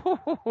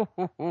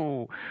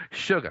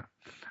 Sugar.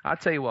 I'll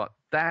tell you what,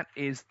 that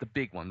is the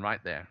big one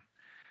right there.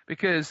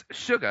 Because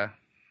sugar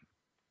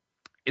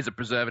is a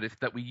preservative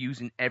that we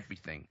use in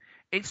everything.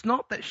 It's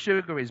not that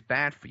sugar is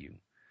bad for you.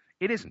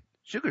 It isn't.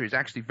 Sugar is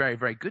actually very,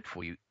 very good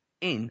for you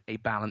in a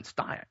balanced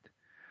diet.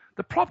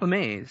 The problem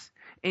is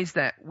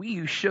that we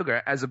use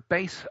sugar as a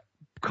base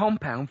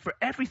compound for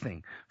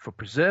everything, for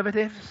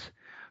preservatives,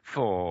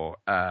 for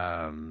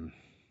I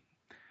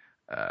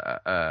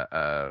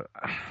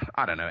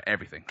don't know,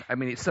 everything. I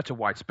mean, it's such a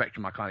wide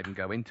spectrum, I can't even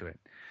go into it.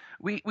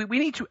 We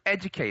need to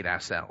educate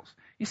ourselves.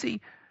 You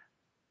see,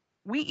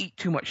 we eat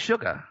too much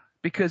sugar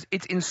because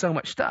it's in so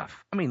much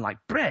stuff. I mean, like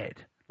bread,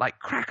 like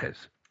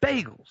crackers,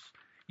 bagels,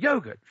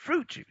 yogurt,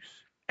 fruit juice,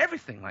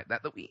 everything like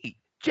that we eat,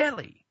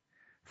 jelly,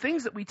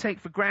 things that we take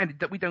for granted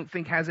that we don't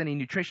think has any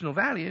nutritional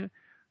value,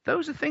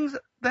 those are things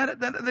that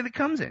it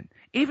comes in.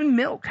 Even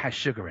milk has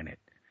sugar in it.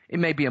 It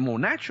may be a more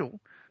natural,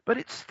 but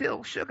it's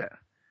still sugar.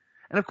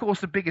 And of course,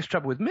 the biggest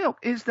trouble with milk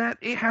is that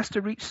it has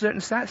to reach certain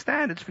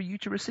standards for you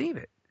to receive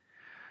it.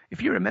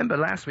 If you remember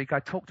last week,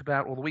 or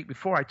the week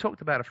before, I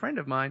talked about a friend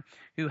of mine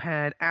who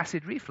had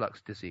acid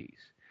reflux disease.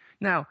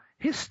 Now,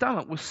 his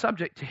stomach was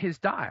subject to his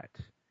diet.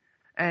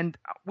 And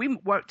we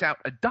worked out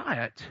a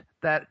diet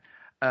that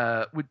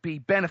would be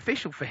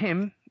beneficial for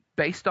him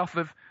based off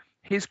of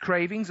his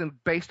cravings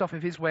and based off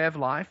of his way of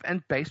life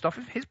and based off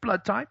of his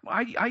blood type.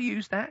 I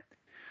used that.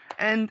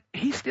 And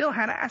he still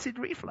had acid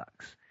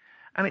reflux.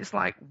 And it's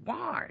like,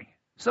 why?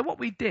 So what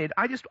we did,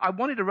 I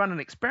wanted to run an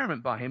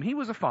experiment by him. He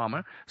was a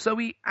farmer, so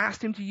we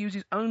asked him to use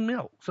his own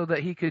milk so that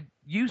he could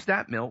use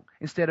that milk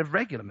instead of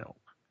regular milk.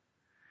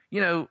 You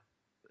know,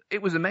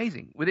 it was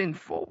amazing. Within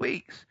 4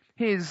 weeks,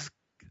 his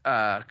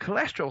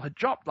cholesterol had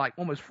dropped like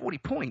almost 40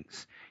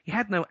 points. He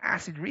had no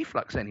acid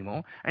reflux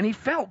anymore, and he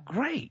felt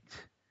great.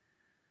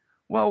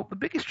 Well, the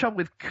biggest trouble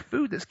with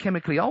food that's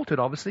chemically altered,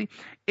 obviously,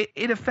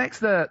 it affects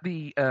the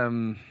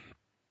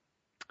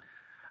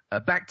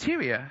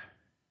bacteria,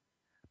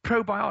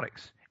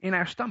 probiotics in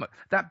our stomach.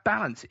 That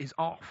balance is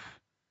off.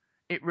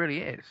 It really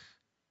is.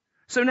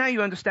 So now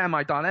you understand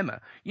my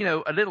dilemma. You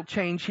know, a little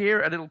change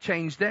here, a little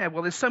change there.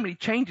 Well, there's so many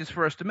changes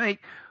for us to make.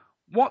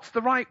 What's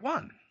the right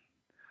one?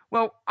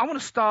 Well, I want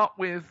to start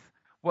with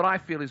what I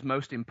feel is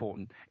most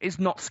important, is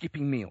not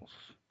skipping meals.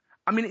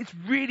 I mean, it's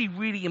really,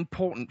 really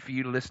important for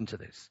you to listen to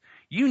this.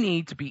 You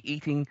need to be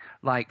eating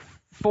like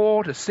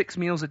 4 to 6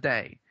 meals a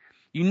day.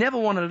 You never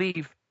want to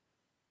leave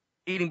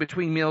eating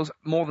between meals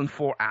more than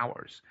 4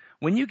 hours.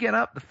 When you get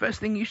up, the first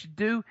thing you should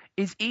do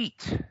is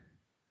eat.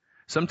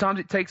 Sometimes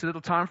it takes a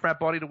little time for our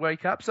body to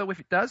wake up, so if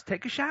it does,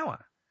 take a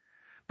shower.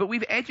 But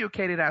we've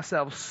educated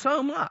ourselves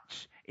so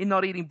much in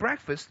not eating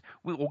breakfast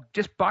or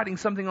just biting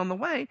something on the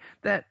way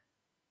that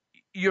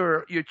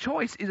your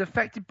choice is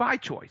affected by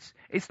choice.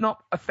 It's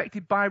not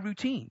affected by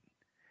routine.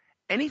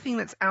 Anything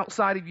that's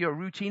outside of your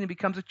routine and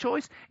becomes a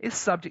choice is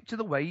subject to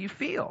the way you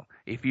feel.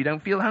 If you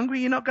don't feel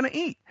hungry, you're not going to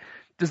eat.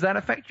 Does that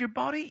affect your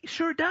body?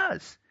 Sure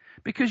does.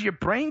 Because your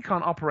brain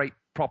can't operate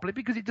properly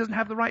because it doesn't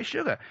have the right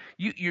sugar.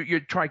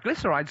 Your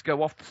triglycerides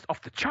go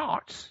off the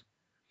charts.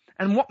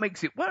 And what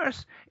makes it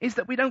worse is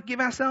that we don't give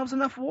ourselves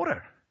enough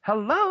water.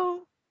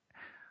 Hello?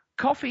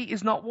 Coffee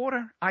is not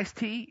water. Iced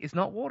tea is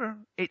not water.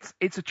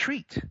 It's a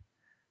treat.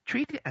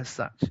 Treat it as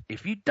such.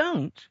 If you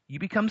don't, you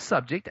become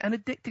subject and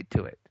addicted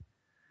to it.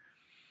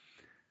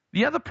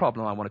 The other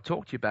problem I want to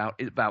talk to you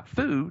about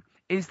food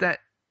is that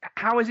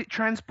how is it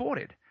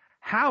transported?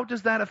 How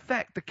does that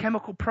affect the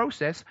chemical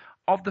process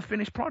of the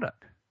finished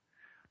product?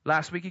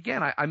 Last week,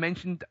 again, I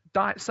mentioned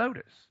diet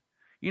sodas.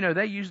 You know,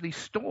 they're usually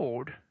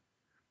stored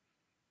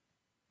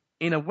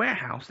in a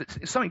warehouse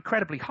that's so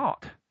incredibly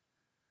hot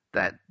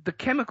that the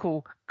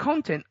chemical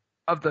content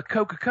of the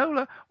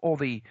Coca-Cola or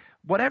the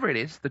whatever it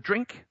is, the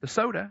drink, the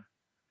soda,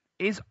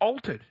 is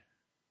altered.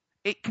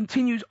 It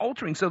continues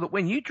altering so that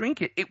when you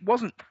drink it,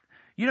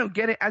 you don't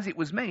get it as it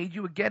was made,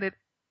 you would get it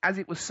as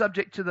it was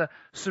subject to the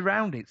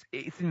surroundings,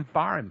 its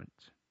environment.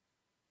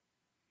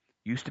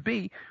 Used to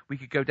be, we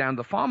could go down to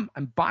the farm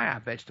and buy our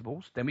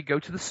vegetables, then we go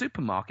to the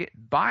supermarket,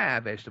 buy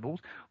our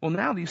vegetables. Well,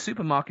 now these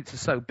supermarkets are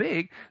so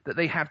big that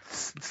they have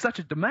such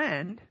a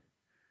demand,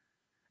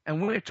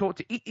 and we're taught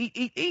to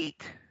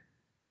eat.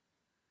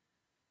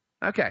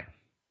 Okay,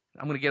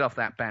 I'm going to get off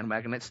that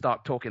bandwagon. Let's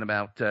start talking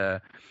about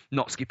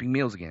not skipping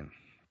meals again.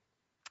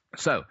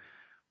 So,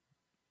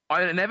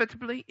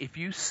 inevitably, if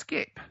you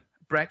skip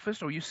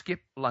breakfast or you skip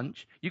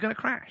lunch, you're going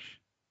to crash.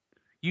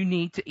 You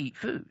need to eat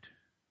food.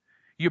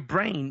 Your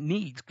brain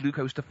needs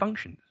glucose to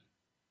function.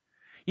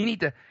 You need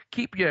to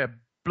keep your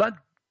blood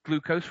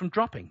glucose from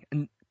dropping.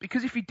 And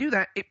because if you do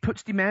that, it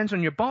puts demands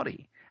on your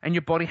body, and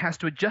your body has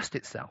to adjust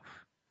itself.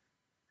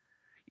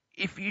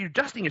 If you're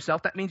adjusting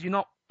yourself, that means you're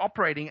not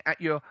operating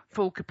at your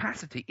full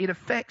capacity. It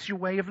affects your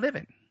way of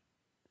living.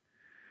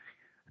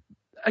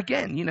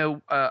 Again, you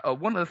know,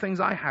 one of the things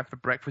I have for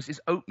breakfast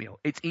is oatmeal.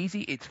 It's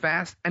easy, it's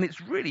fast, and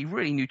it's really,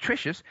 really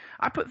nutritious.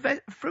 I put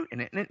fruit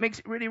in it, and it makes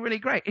it really, really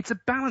great. It's a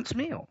balanced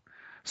meal.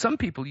 Some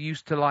people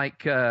used to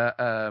like,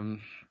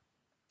 when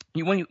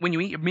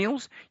you eat your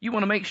meals, you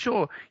want to make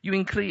sure you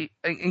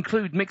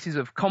include mixes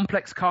of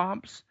complex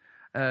carbs,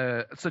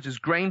 such as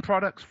grain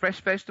products,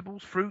 fresh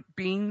vegetables, fruit,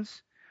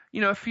 beans,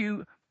 you know, a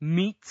few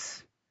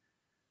meats,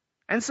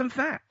 and some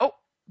fat. Oh,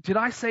 did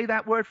I say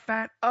that word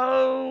fat?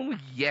 Oh,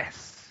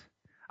 yes.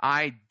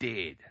 I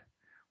did.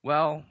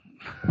 Well,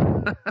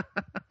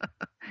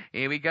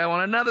 here we go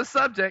on another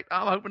subject.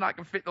 I'm hoping I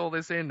can fit all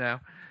this in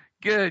now.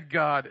 Good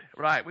God.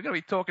 Right, we're going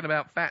to be talking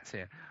about fats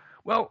here.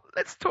 Well,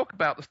 let's talk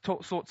about the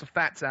sorts of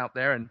fats out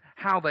there and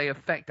how they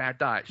affect our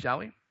diet, shall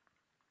we?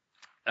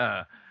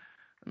 Let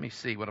me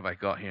see, what have I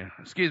got here?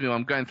 Excuse me,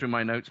 I'm going through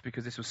my notes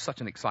because this was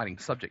such an exciting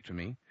subject for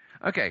me.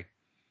 Okay,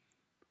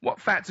 what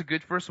fats are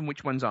good for us and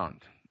which ones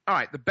aren't? All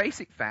right, the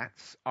basic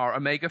fats are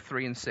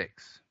omega-3 and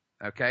 6,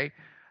 okay?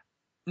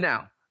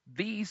 Now,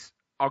 these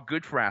are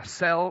good for our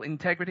cell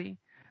integrity.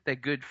 They're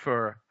good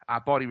for our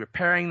body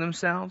repairing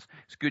themselves.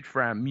 It's good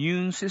for our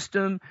immune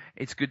system.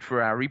 It's good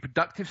for our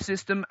reproductive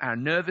system, our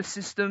nervous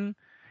system.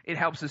 It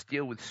helps us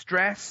deal with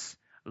stress,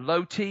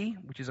 low T,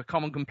 which is a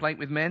common complaint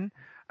with men.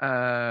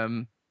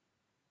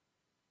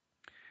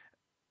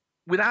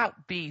 Without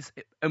these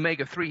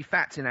omega-3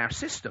 fats in our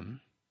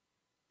system,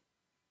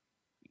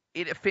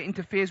 it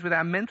interferes with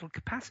our mental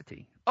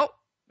capacity. Oh,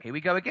 here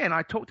we go again.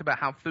 I talked about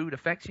how food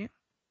affects you.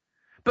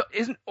 But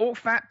isn't all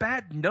fat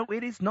bad? No,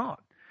 it is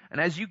not.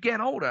 And as you get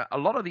older, a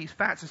lot of these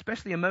fats,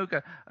 especially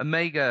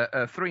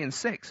omega 3 and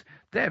 6,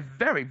 they're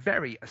very,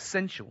 very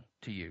essential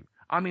to you.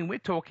 I mean, we're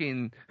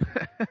talking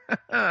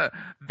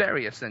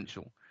very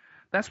essential.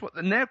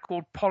 And they're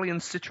called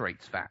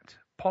polyunsaturated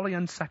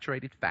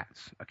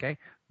fats, okay?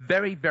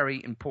 Very,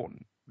 very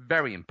important.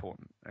 Very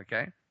important,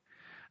 okay?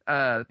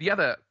 The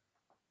other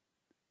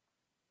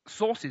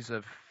sources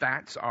of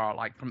fats are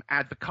like from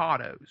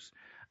avocados,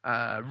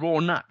 raw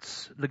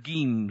nuts,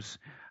 legumes,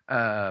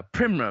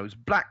 primrose,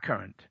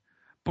 blackcurrant,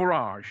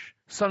 borage,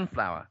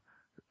 sunflower,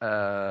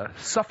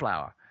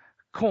 safflower,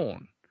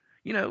 corn.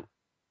 You know,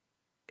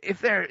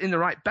 if they're in the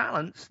right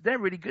balance, they're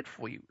really good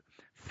for you.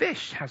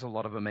 Fish has a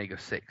lot of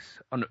omega-6,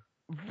 and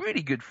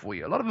really good for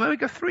you. A lot of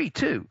omega-3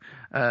 too.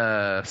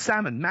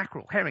 Salmon,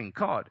 mackerel, herring,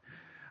 cod.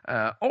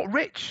 All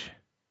rich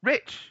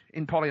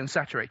in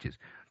polyunsaturated.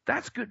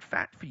 That's good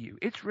fat for you.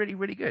 It's really,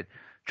 really good.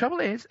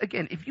 Trouble is,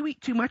 again, if you eat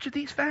too much of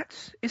these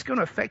fats, it's going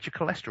to affect your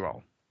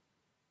cholesterol.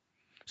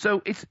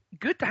 So it's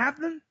good to have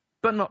them,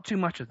 but not too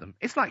much of them.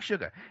 It's like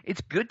sugar.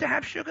 It's good to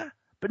have sugar,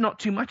 but not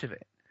too much of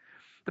it.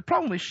 The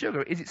problem with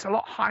sugar is it's a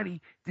lot highly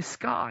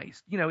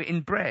disguised, you know,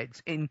 in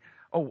breads,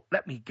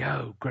 let me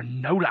go,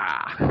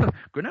 granola.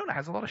 Granola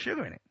has a lot of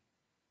sugar in it.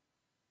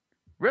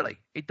 Really,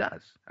 it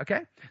does.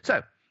 Okay?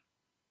 So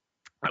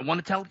I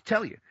want to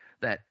tell you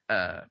that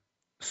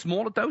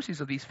smaller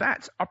doses of these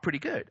fats are pretty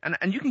good.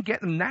 And you can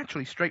get them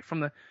naturally straight from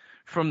the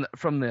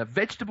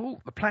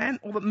vegetable, the plant,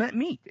 or the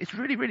meat. It's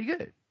really, really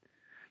good.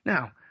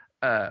 Now,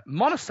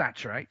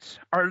 monosaturates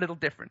are a little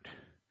different.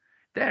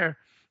 They're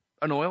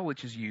an oil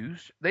which is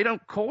used. They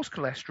don't cause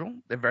cholesterol.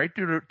 They're very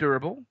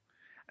durable.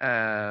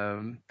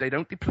 They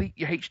don't deplete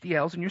your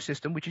HDLs in your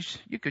system, which is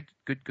your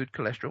good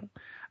cholesterol.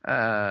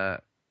 The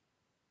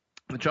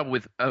trouble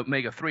with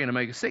omega-3 and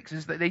omega-6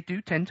 is that they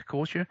do tend to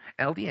cause your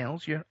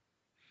LDLs, your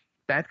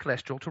bad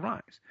cholesterol, to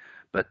rise.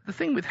 But the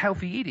thing with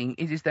healthy eating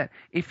is that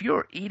if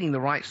you're eating the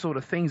right sort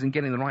of things and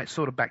getting the right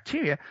sort of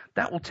bacteria,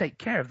 that will take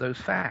care of those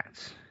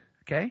fats.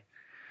 Okay?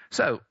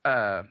 So,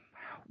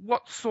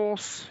 what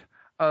source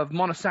of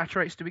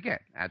monosaturates do we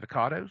get?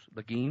 Avocados,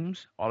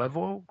 legumes, olive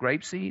oil,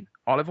 grapeseed,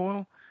 olive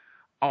oil,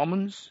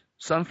 almonds,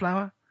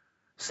 sunflower,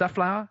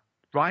 safflower,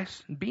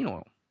 rice, and bean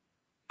oil.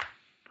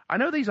 I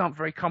know these aren't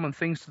very common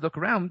things to look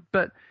around,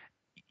 but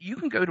you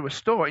can go to a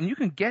store and you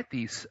can get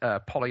these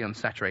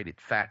polyunsaturated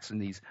fats and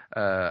these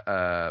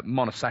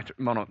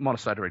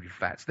monosaturated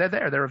fats. They're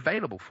there. They're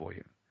available for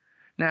you.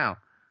 Now,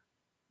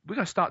 we're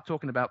going to start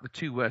talking about the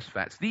two worst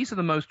fats. These are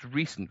the most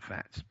recent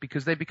fats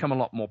because they become a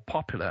lot more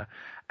popular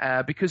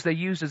because they're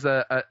used as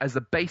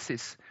a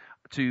basis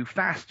to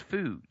fast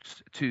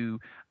foods, to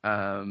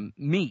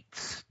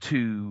meats,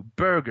 to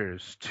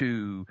burgers,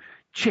 to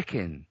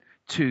chicken,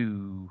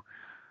 to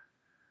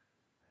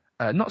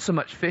not so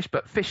much fish,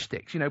 but fish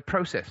sticks,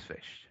 processed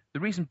fish.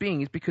 The reason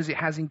being is because it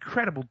has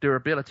incredible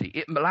durability.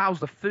 It allows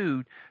the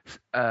food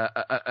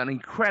an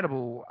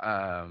incredible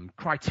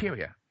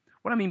criteria.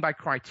 What I mean by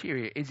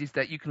criteria is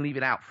that you can leave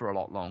it out for a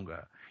lot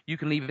longer. You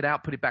can leave it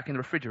out, put it back in the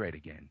refrigerator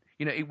again.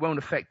 It won't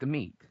affect the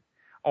meat.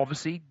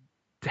 Obviously,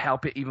 to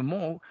help it even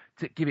more,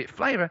 to give it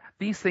flavor,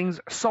 these things,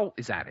 salt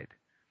is added.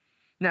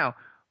 Now,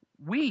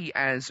 we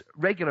as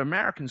regular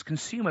Americans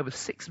consume over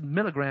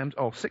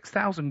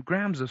 6,000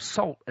 grams of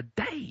salt a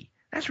day.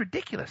 That's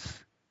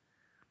ridiculous.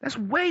 That's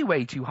way,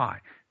 way too high.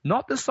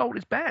 Not that salt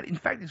is bad. In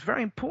fact, it's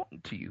very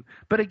important to you.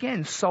 But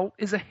again, salt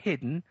is a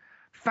hidden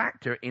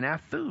factor in our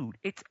food.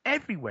 It's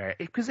everywhere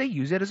because they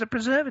use it as a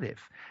preservative.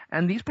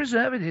 And these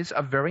preservatives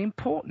are very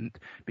important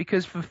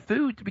because for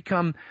food to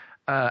become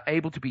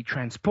able to be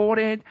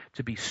transported,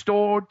 to be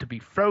stored, to be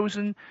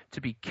frozen,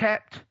 to be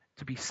kept,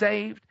 to be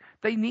saved,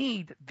 they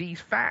need these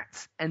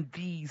fats and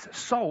these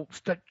salts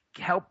to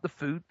help the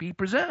food be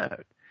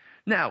preserved.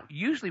 Now,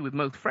 usually with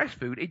most fresh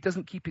food, it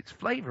doesn't keep its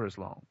flavor as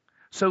long.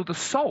 So the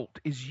salt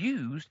is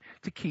used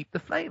to keep the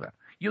flavor.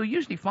 You'll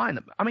usually find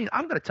them. I mean,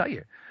 I'm going to tell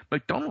you,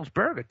 McDonald's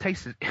burger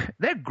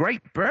they're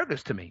great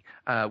burgers to me.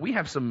 We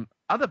have some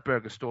other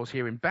burger stores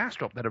here in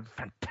Bastrop that are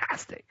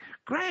fantastic,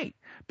 great.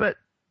 But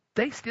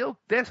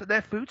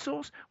their food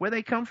source, where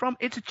they come from,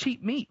 it's a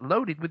cheap meat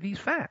loaded with these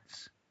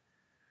fats.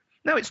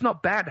 Now, it's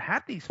not bad to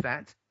have these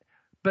fats,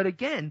 but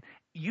again,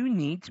 you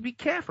need to be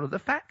careful of the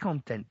fat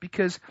content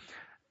because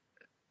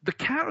the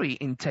calorie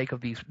intake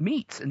of these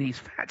meats and these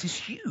fats is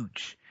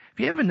huge. Have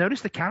you ever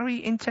noticed the calorie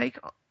intake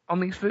on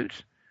these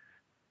foods?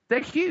 They're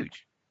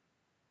huge.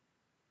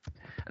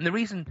 And the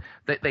reason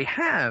that they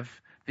have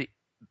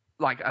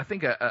I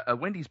think a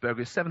Wendy's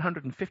burger is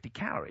 750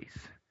 calories.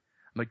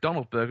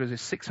 McDonald's burgers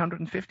is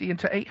 650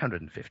 into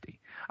 850.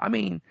 I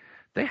mean,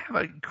 they have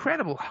an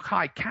incredible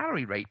high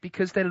calorie rate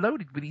because they're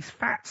loaded with these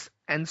fats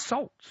and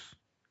salts.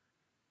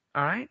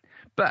 All right?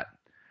 But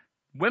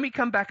when we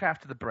come back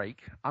after the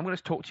break, I'm going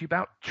to talk to you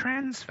about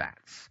trans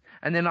fats.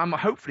 And then I'm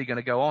hopefully going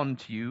to go on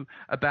to you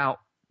about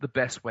the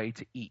best way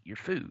to eat your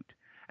food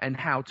and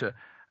how to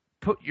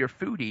put your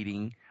food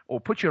eating or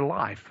fix your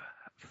life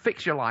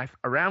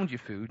around your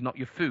food, not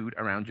your food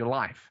around your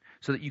life,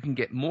 so that you can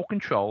get more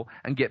control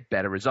and get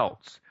better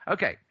results.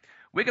 Okay,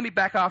 we're going to be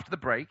back after the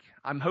break.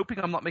 I'm hoping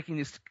I'm not making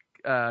this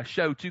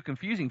show too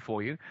confusing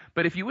for you,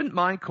 but if you wouldn't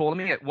mind calling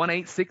me at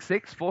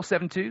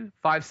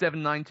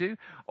 1-866-472-5792,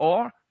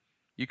 or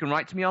you can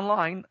write to me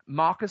online,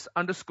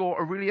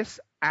 Marcus_Aurelius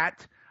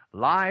at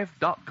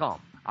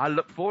live.com. I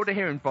look forward to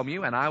hearing from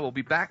you, and I will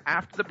be back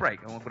after the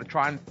break. And I'm going to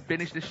try and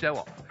finish this show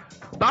off.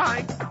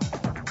 Bye!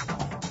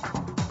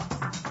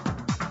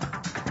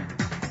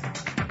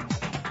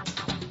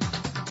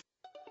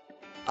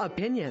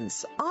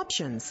 Opinions,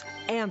 options,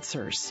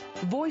 answers.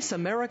 Voice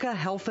America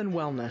Health and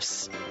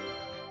Wellness.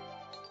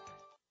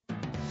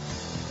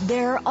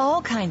 There are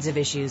all kinds of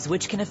issues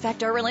which can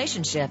affect our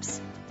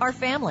relationships, our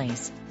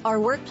families, our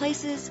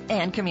workplaces,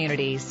 and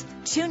communities.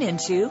 Tune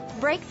into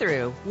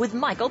Breakthrough with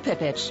Michael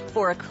Pipich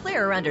for a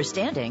clearer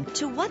understanding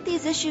to what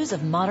these issues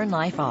of modern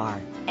life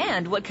are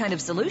and what kind of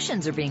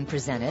solutions are being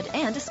presented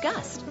and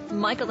discussed.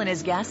 Michael and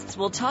his guests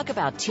will talk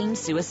about teen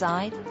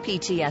suicide,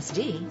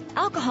 PTSD,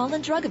 alcohol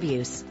and drug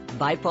abuse,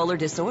 bipolar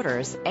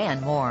disorders,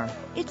 and more.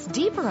 It's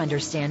deeper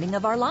understanding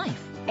of our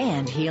life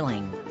and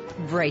healing.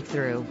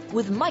 Breakthrough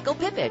with Michael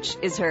Pipich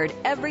is heard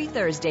every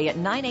Thursday at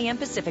 9 a.m.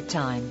 Pacific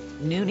Time,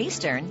 noon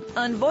Eastern,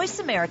 on Voice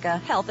America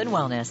Health and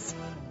Wellness.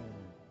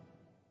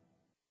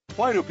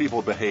 Why do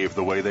people behave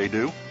the way they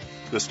do?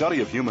 The study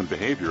of human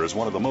behavior is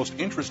one of the most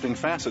interesting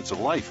facets of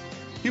life.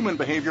 Human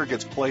behavior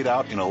gets played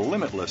out in a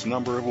limitless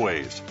number of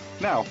ways.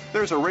 Now,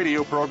 there's a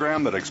radio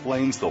program that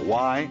explains the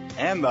why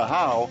and the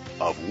how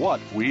of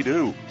what we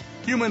do.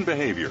 Human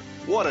Behavior,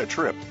 What a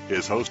Trip,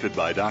 is hosted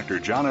by Dr.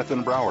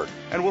 Jonathan Brower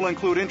and will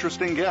include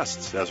interesting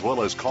guests as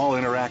well as call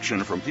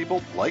interaction from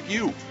people like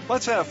you.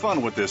 Let's have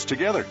fun with this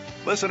together.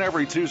 Listen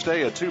every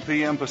Tuesday at 2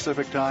 p.m.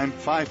 Pacific Time,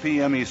 5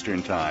 p.m.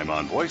 Eastern Time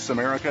on Voice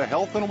America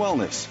Health and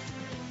Wellness.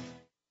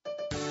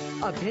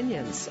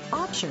 Opinions,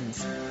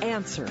 options,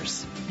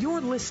 answers. You're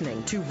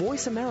listening to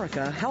Voice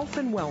America Health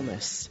and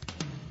Wellness.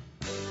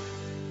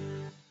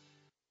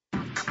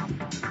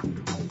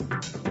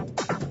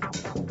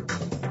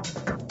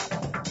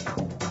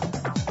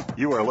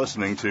 You are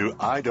listening to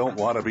I Don't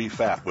Want to Be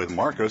Fat with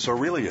Marcus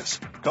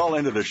Aurelius. Call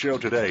into the show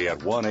today at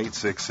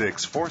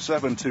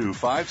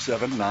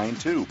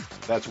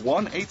 1-866-472-5792. That's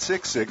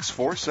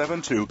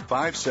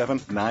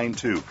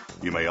 1-866-472-5792.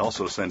 You may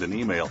also send an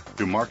email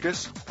to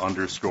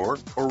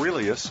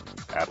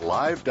Marcus_Aurelius at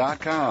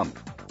live.com.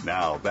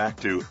 Now back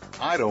to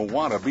I Don't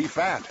Want to Be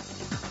Fat.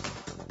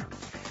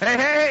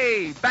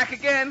 Hey, back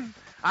again.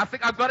 I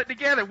think I've got it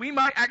together. We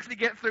might actually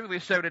get through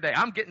this show today.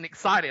 I'm getting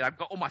excited. I've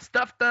got all my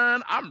stuff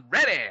done. I'm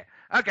ready.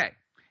 Okay.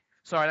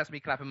 Sorry, that's me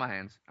clapping my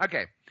hands.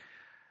 Okay.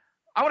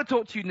 I want to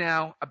talk to you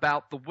now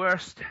about the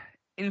worst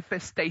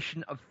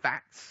infestation of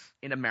fats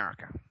in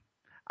America.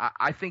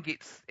 I think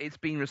it's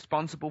been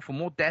responsible for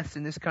more deaths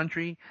in this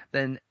country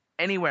than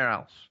anywhere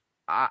else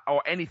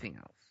or anything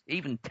else,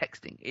 even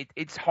texting.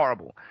 It's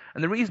horrible.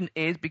 And the reason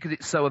is because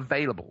it's so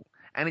available,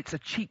 and it's a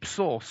cheap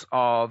source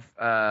of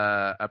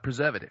a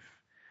preservative.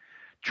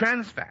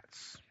 Trans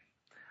fats.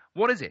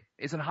 What is it?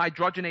 It's an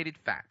hydrogenated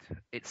fat.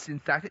 It's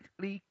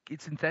synthetically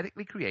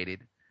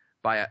created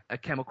by a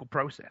chemical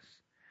process.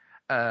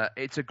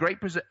 It's a great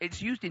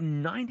it's used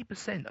in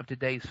 90% of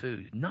today's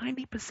food.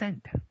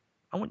 90%.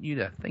 I want you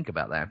to think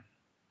about that.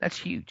 That's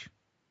huge.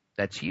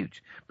 That's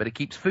huge. But it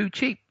keeps food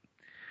cheap.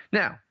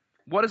 Now,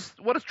 what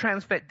does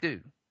trans fat do?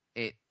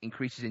 It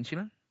increases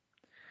insulin.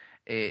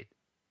 It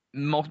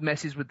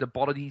messes with the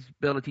body's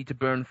ability to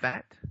burn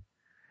fat.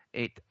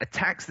 It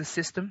attacks the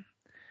system.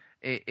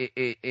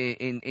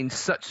 In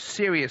such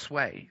serious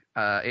way.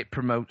 It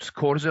promotes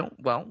cortisol.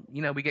 Well,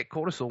 we get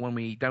cortisol when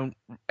we don't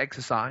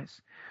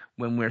exercise,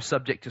 when we're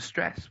subject to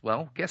stress.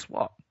 Well, guess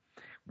what?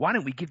 Why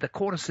don't we give the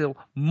cortisol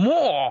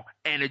more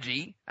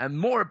energy and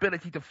more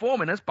ability to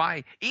form in us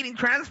by eating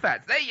trans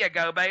fats? There you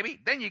go,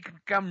 baby. Then you can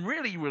become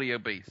really, really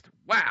obese.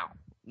 Wow.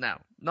 No,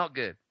 not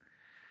good.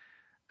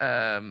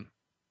 Trans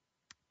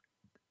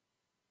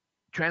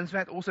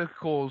fat also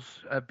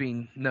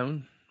being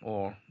known,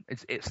 or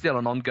it's still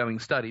an ongoing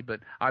study, but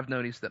I've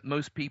noticed that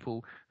most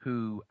people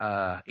who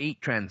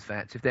eat trans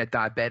fats, if they're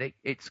diabetic,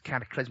 it's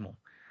cataclysmal.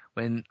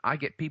 When I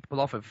get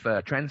people off of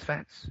trans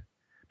fats,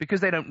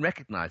 because they don't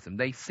recognize them,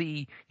 they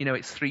see,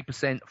 it's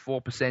 3%,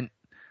 4%.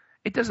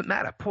 It doesn't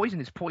matter. Poison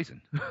is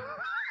poison.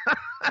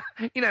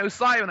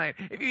 Cyanide.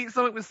 If you eat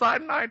something with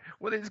cyanide,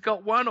 whether it's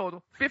got 1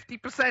 or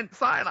 50%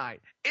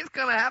 cyanide, it's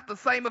going to have the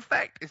same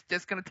effect. It's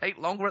just going to take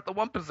longer at the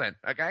 1%,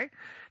 okay?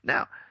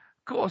 Now, of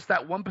course,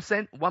 that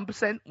 1%,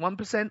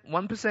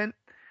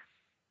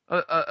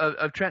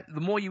 the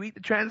more you eat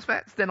the trans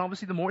fats, then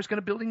obviously the more it's going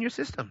to build in your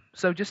system.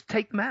 So just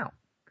take them out.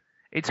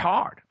 It's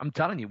hard. I'm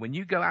telling you, when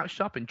you go out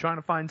shopping, trying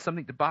to find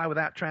something to buy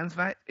without trans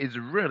fat is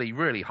really,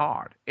 really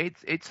hard.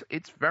 It's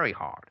very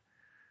hard.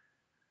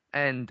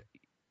 And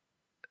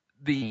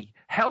the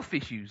health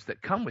issues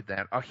that come with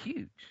that are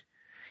huge.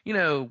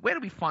 Where do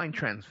we find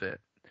trans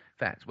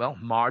fats? Well,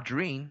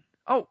 margarine.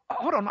 Oh,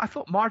 hold on. I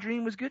thought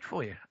margarine was good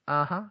for you.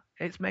 Uh-huh.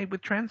 It's made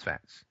with trans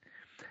fats.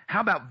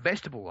 How about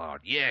vegetable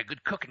lard? Yeah,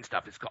 good cooking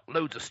stuff. It's got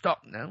loads of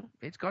stock. No,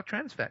 it's got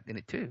trans fat in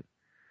it too.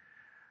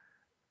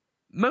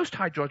 Most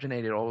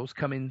hydrogenated oils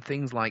come in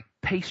things like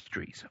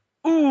pastries.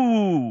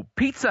 Ooh,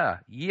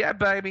 pizza. Yeah,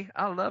 baby.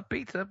 I love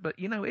pizza, but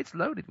it's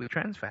loaded with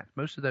trans fats.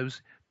 Most of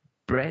those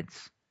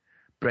breads,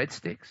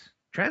 breadsticks,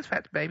 trans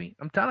fats, baby.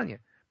 I'm telling you.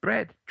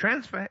 Bread,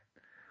 trans fat.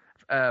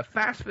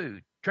 Fast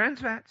food,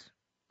 trans fats,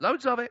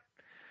 loads of it.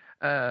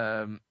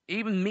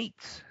 Even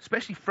meats,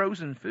 especially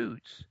frozen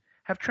foods,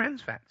 have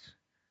trans fats.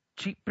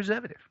 Cheap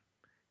preservative.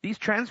 These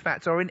trans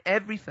fats are in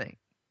everything.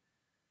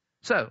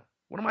 So,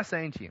 what am I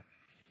saying to you?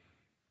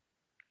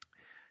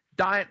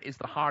 Diet is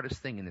the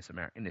hardest thing in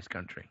this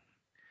country.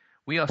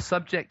 We are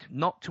subject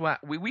not to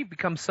we've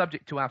become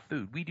subject to our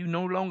food. We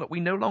no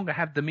longer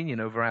have dominion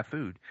over our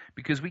food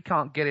because we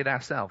can't get it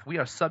ourselves. We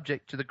are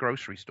subject to the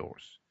grocery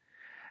stores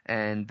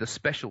and the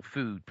special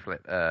food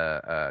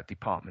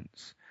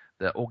departments,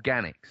 the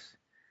organics.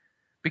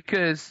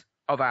 Because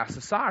of our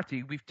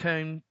society, we've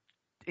turned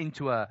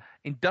into a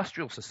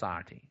industrial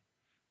society.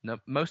 No,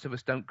 most of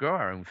us don't grow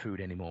our own food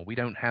anymore. We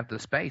don't have the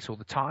space or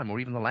the time or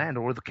even the land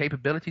or the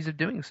capabilities of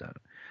doing so.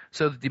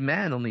 So the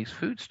demand on these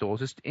food stores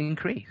has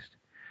increased.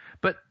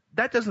 But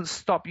that doesn't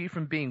stop you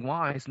from being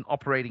wise and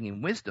operating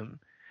in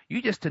wisdom.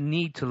 You just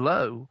need to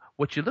know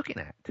what you're looking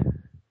at.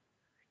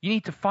 You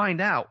need to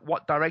find out,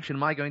 what direction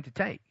am I going to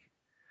take?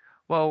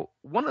 Well,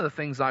 one of the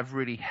things I've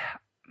really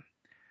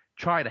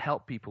tried to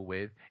help people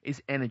with is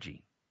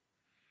energy.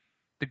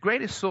 The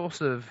greatest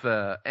source of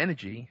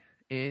energy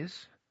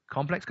is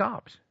complex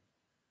carbs,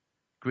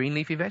 green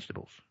leafy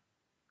vegetables.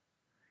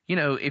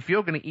 If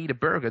you're going to eat a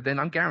burger, then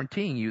I'm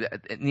guaranteeing you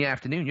that in the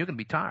afternoon you're going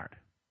to be tired.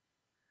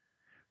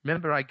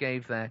 Remember I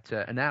gave that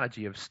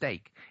analogy of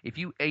steak. If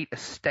you ate a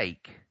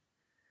steak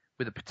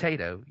with a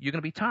potato, you're going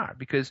to be tired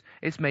because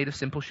it's made of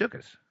simple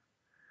sugars.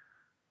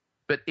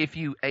 But if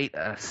you ate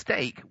a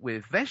steak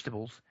with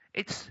vegetables,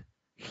 it's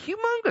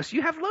humongous.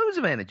 You have loads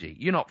of energy.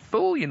 You're not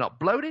full. You're not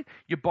bloated.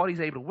 Your body's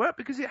able to work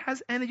because it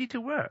has energy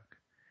to work.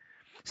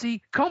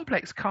 See,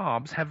 complex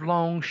carbs have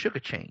long sugar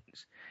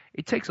chains.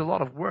 It takes a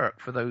lot of work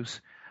for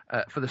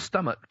the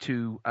stomach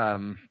to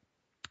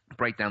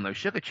break down those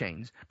sugar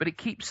chains, but it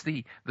keeps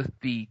the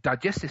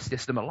digestive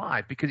system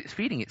alive because it's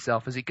feeding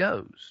itself as it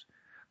goes.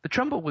 The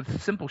trouble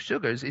with simple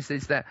sugars is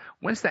that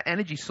once that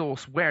energy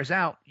source wears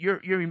out,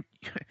 you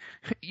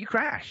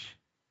crash.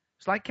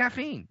 It's like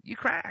caffeine. You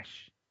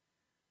crash.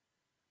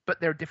 But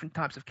there are different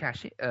types of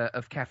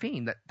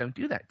caffeine that don't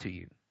do that to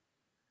you.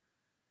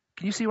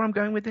 Can you see where I'm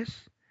going with this?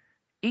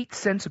 Eat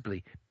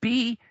sensibly.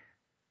 Be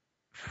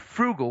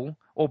frugal,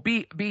 or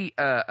be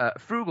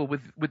frugal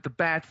with the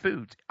bad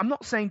foods. I'm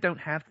not saying don't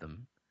have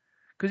them,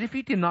 because if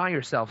you deny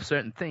yourself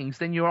certain things,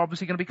 then you're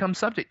obviously going to become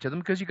subject to them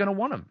because you're going to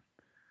want them.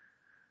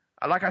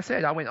 Like I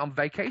said, I went on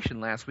vacation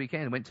last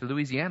weekend. Went to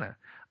Louisiana.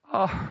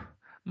 Oh,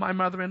 my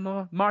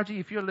mother-in-law, Margie,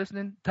 if you're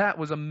listening, that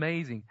was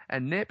amazing.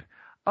 And Nip,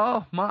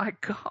 oh my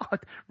God,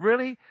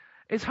 really?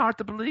 It's hard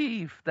to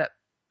believe that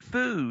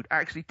food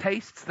actually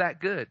tastes that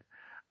good.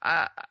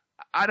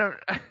 I don't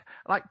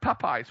like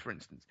Popeyes, for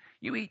instance.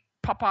 You eat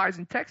Popeyes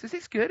in Texas,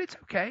 it's good, it's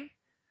okay.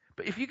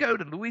 But if you go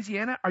to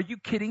Louisiana, are you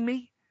kidding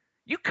me?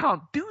 You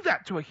can't do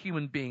that to a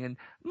human being. And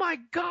my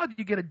God,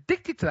 you get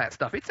addicted to that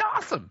stuff. It's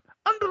awesome.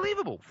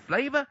 Unbelievable.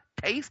 Flavor,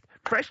 taste,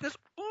 freshness.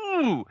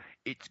 Ooh,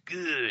 it's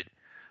good.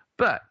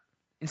 But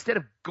instead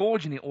of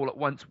gorging it all at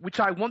once, which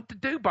I want to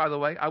do, by the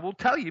way, I will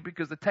tell you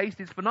because the taste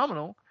is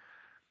phenomenal,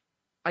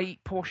 I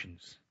eat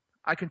portions.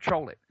 I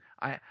control it.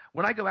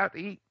 When I go out to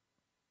eat,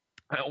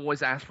 I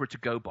always ask for a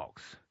to-go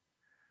box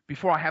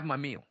before I have my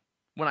meal.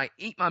 When I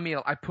eat my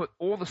meal, I put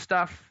all the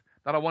stuff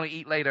that I want to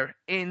eat later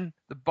in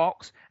the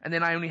box, and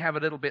then I only have a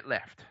little bit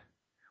left.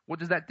 What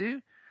does that do?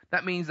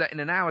 That means that in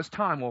an hour's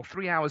time or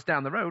 3 hours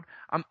down the road,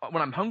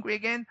 when I'm hungry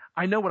again,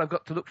 I know what I've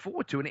got to look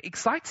forward to, and it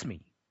excites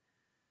me.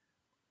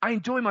 I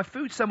enjoy my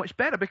food so much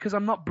better because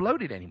I'm not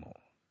bloated anymore.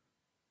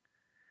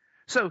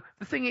 So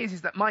the thing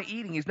is that my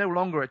eating is no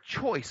longer a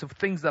choice of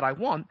things that I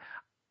want.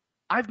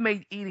 I've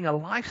made eating a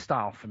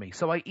lifestyle for me.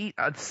 So I eat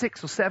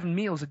 6 or 7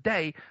 meals a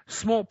day,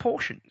 small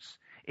portions.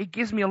 It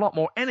gives me a lot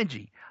more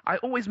energy. I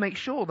always make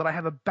sure that I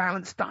have a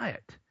balanced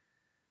diet.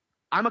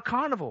 I'm a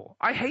carnivore.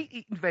 I hate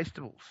eating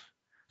vegetables.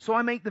 So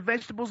I make the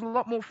vegetables a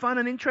lot more fun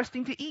and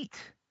interesting to eat.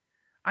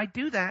 I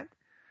do that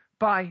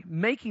by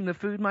making the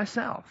food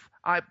myself.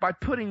 By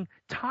putting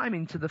time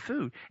into the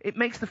food. It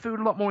makes the food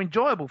a lot more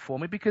enjoyable for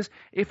me because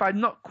if I'm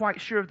not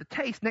quite sure of the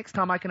taste, next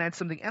time I can add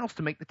something else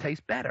to make the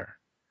taste better.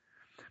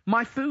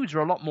 My foods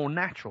are a lot more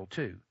natural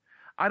too.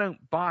 I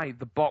don't buy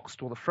the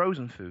boxed or the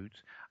frozen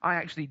foods. I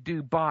actually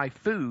do buy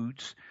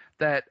foods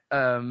that,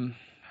 how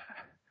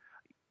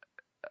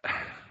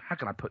how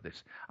can I put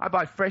this? I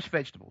buy fresh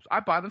vegetables. I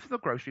buy them from the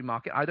grocery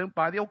market. I don't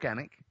buy the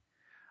organic.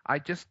 I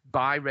just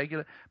buy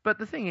regular. But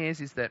the thing is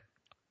that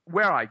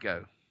where I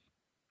go,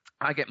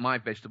 I get my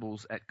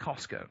vegetables at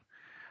Costco.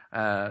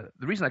 The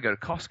reason I go to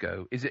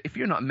Costco is that if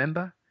you're not a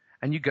member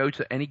and you go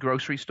to any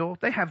grocery store,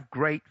 they have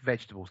great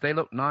vegetables. They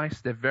look nice.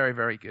 They're very,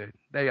 very good.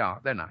 They are.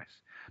 They're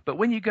nice. But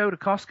when you go to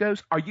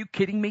Costco's, are you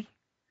kidding me?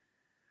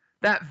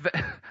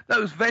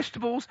 Those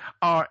vegetables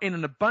are in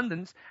an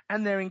abundance,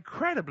 and they're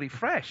incredibly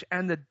fresh,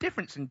 and the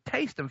difference in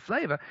taste and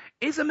flavor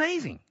is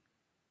amazing.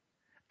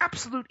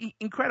 Absolutely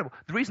incredible.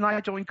 The reason I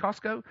joined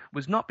Costco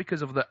was not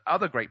because of the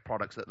other great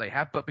products that they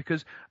have, but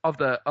because of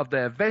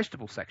their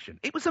vegetable section.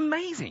 It was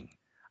amazing.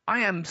 I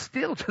am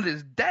still to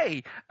this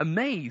day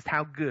amazed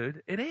how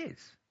good it is.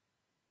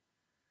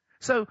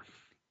 So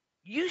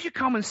use your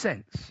common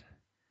sense.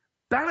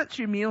 Balance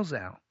your meals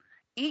out.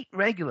 Eat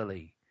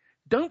regularly.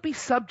 Don't be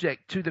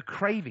subject to the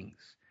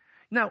cravings.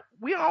 Now,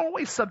 we are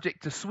always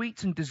subject to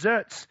sweets and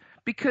desserts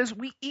because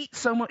we eat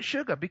so much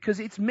sugar, because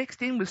it's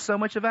mixed in with so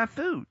much of our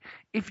food.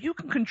 If you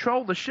can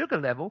control the sugar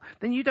level,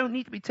 then you don't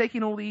need to be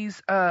taking all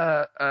these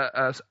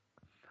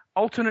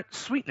alternate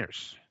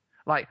sweeteners,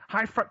 like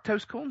high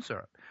fructose corn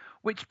syrup,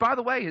 which, by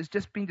the way, has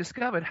just been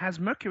discovered has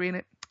mercury in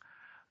it.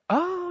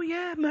 Oh,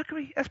 yeah,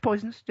 mercury. That's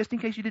poisonous, just in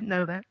case you didn't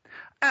know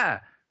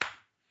that.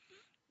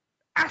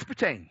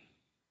 Aspartame.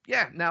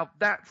 Yeah, now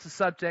that's a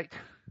subject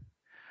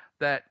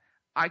that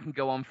I can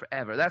go on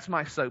forever. That's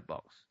my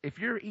soapbox. If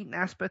you're eating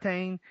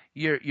aspartame,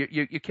 you're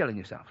killing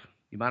yourself.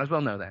 You might as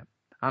well know that.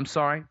 I'm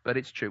sorry, but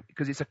it's true,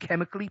 because it's a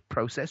chemically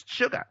processed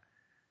sugar.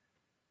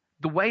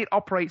 The way it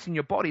operates in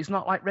your body is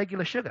not like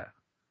regular sugar.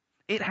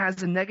 It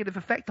has a negative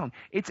effect on.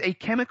 It's a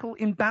chemical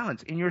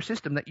imbalance in your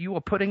system that you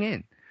are putting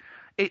in.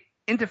 It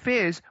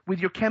interferes with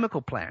your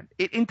chemical plant.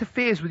 It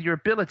interferes with your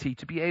ability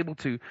to be able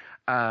to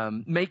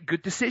make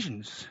good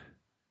decisions,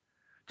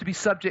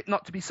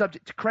 not to be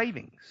subject to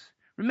cravings.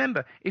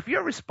 Remember, if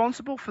you're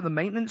responsible for the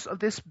maintenance of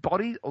this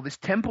body or this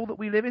temple that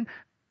we live in,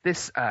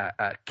 this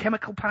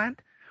chemical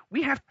plant,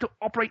 we have to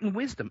operate in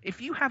wisdom.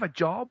 If you have a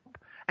job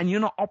and you're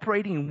not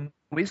operating in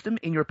wisdom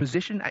in your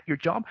position at your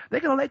job, they're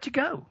going to let you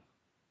go.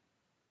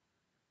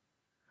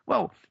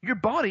 Well, your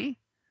body,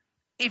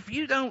 if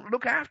you don't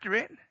look after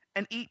it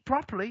and eat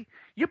properly,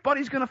 your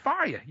body's going to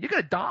fire you. You're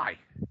going to die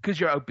because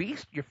you're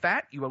obese, you're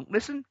fat, you won't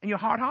listen, and you're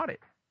hard-hearted.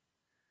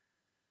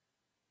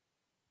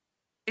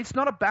 It's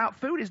not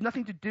about food. It's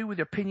nothing to do with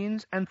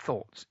opinions and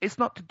thoughts. It's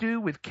not to do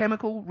with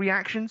chemical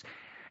reactions.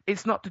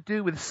 It's not to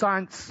do with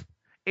science.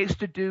 It's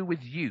to do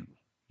with you.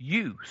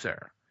 You, sir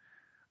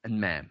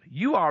and ma'am.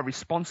 You are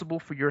responsible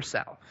for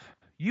yourself.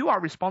 You are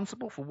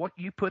responsible for what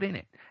you put in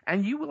it.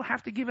 And you will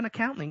have to give an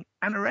accounting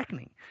and a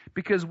reckoning.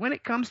 Because when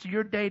it comes to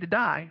your day to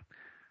die,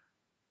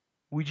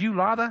 would you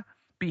rather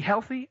be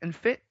healthy and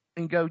fit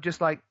and go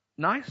just like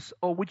nice?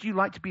 Or would you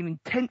like to be in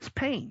intense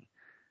pain?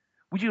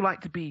 Would you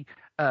like to be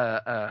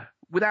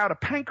without a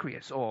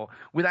pancreas or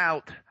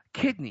without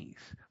kidneys?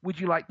 Would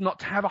you like not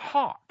to have a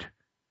heart?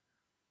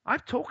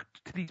 I've talked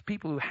to these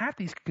people who have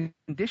these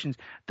conditions.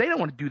 They don't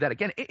want to do that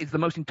again. It is the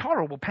most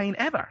intolerable pain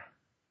ever.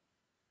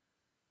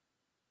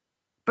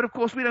 But of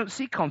course, we don't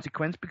see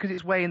consequence because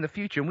it's way in the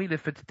future and we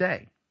live for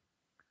today.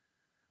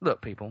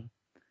 Look, people,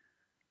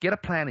 get a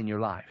plan in your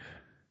life.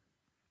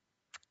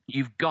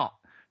 You've got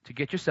to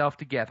get yourself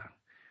together.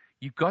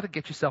 You've got to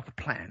get yourself a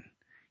plan.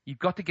 You've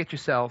got to get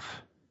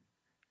yourself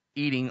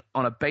eating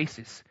on a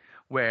basis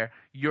where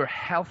you're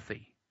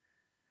healthy.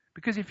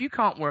 Because if you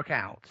can't work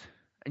out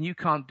and you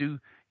can't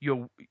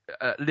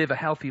live a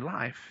healthy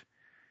life,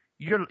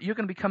 you're going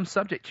to become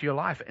subject to your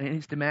life and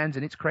its demands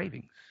and its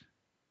cravings.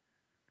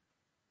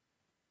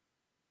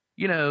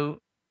 You know,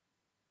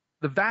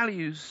 the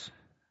values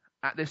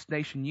that this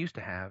nation used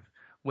to have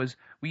was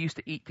we used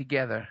to eat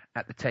together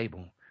at the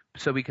table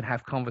so we could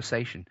have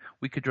conversation,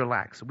 we could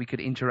relax, we could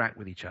interact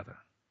with each other.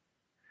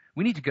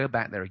 We need to go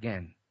back there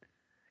again.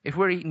 If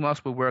we're eating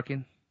whilst we're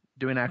working,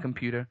 doing our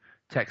computer,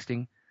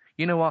 texting,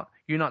 you know what?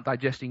 You're not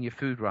digesting your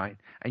food right,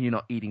 and you're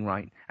not eating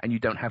right, and you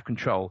don't have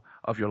control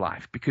of your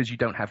life because you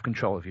don't have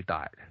control of your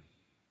diet.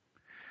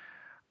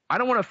 I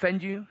don't want to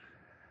offend you,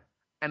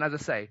 and as I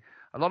say,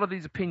 a lot of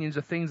these opinions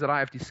are things that I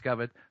have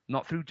discovered,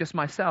 not through just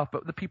myself,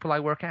 but the people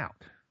I work out.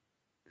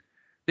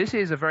 This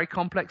is a very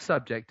complex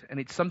subject, and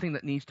it's something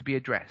that needs to be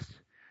addressed,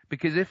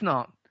 because if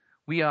not,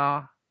 we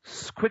are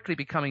quickly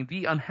becoming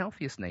the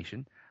unhealthiest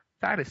nation,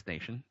 fattest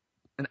nation,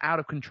 an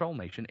out-of-control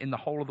nation in the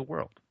whole of the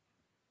world.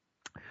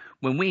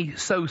 When we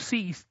sow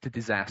seeds to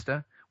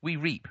disaster, we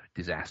reap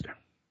disaster.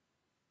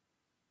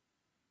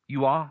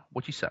 You are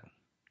what you sow.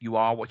 You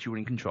are what you're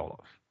in control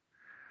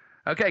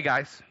of. Okay,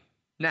 guys.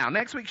 Now,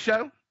 next week's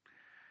show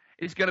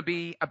is going to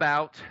be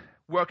about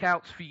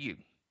workouts for you.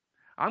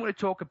 I'm going to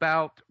talk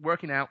about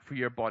working out for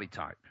your body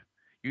type.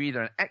 You're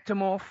either an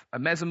ectomorph, a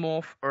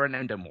mesomorph, or an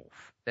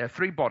endomorph. There are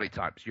 3 body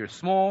types. You're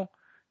small,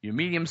 you're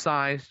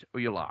medium-sized, or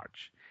you're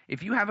large.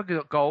 If you have a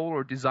goal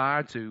or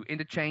desire to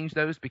interchange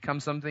those, become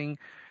something,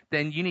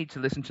 then you need to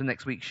listen to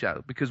next week's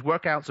show because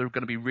workouts are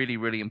going to be really,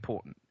 really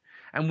important.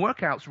 And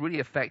workouts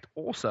really affect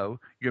also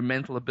your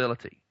mental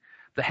ability.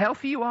 The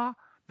healthier you are,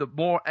 the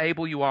more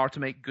able you are to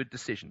make good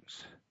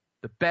decisions.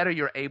 The better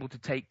you're able to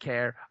take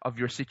care of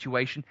your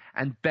situation,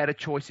 and better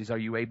choices are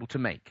you able to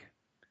make.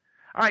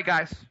 All right,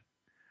 guys.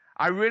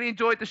 I really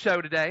enjoyed the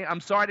show today.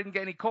 I'm sorry I didn't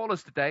get any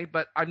callers today,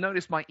 but I've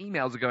noticed my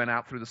emails are going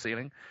out through the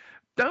ceiling.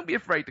 Don't be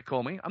afraid to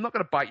call me. I'm not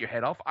going to bite your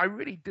head off. I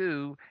really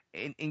do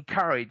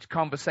encourage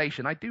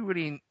conversation. I do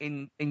really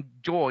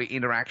enjoy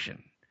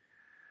interaction.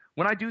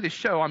 When I do this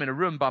show, I'm in a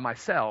room by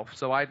myself,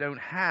 so I don't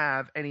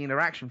have any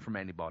interaction from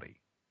anybody.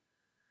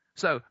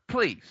 So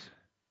please,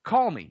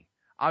 call me.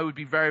 I would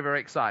be very, very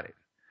excited.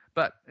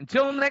 But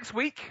until next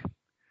week,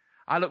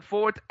 I look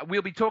forward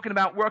we'll be talking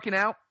about working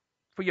out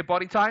for your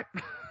body type.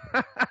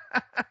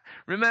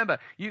 Remember,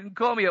 you can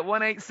call me at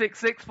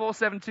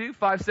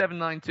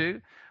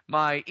 1-866-472-5792.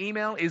 My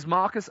email is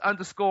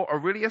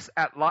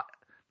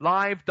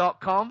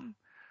marcus_aurelius@live.com.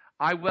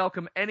 I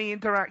welcome any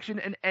interaction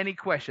and any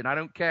question. I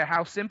don't care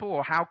how simple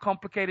or how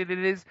complicated it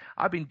is.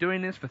 I've been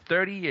doing this for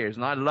 30 years,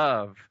 and I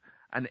love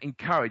and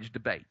encourage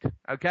debate.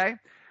 Okay?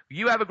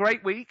 You have a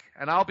great week,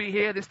 and I'll be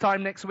here this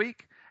time next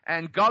week.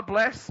 And God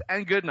bless,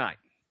 and good night.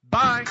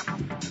 Bye.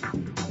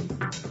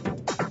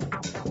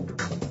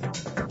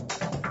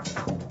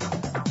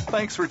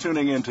 Thanks for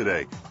tuning in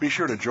today. Be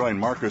sure to join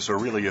Marcus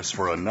Aurelius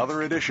for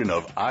another edition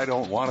of I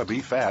Don't Want to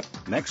Be Fat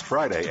next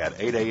Friday at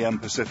 8 a.m.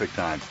 Pacific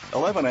Time,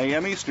 11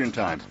 a.m. Eastern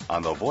Time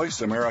on the Voice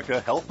America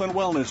Health and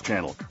Wellness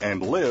Channel.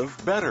 And live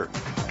better.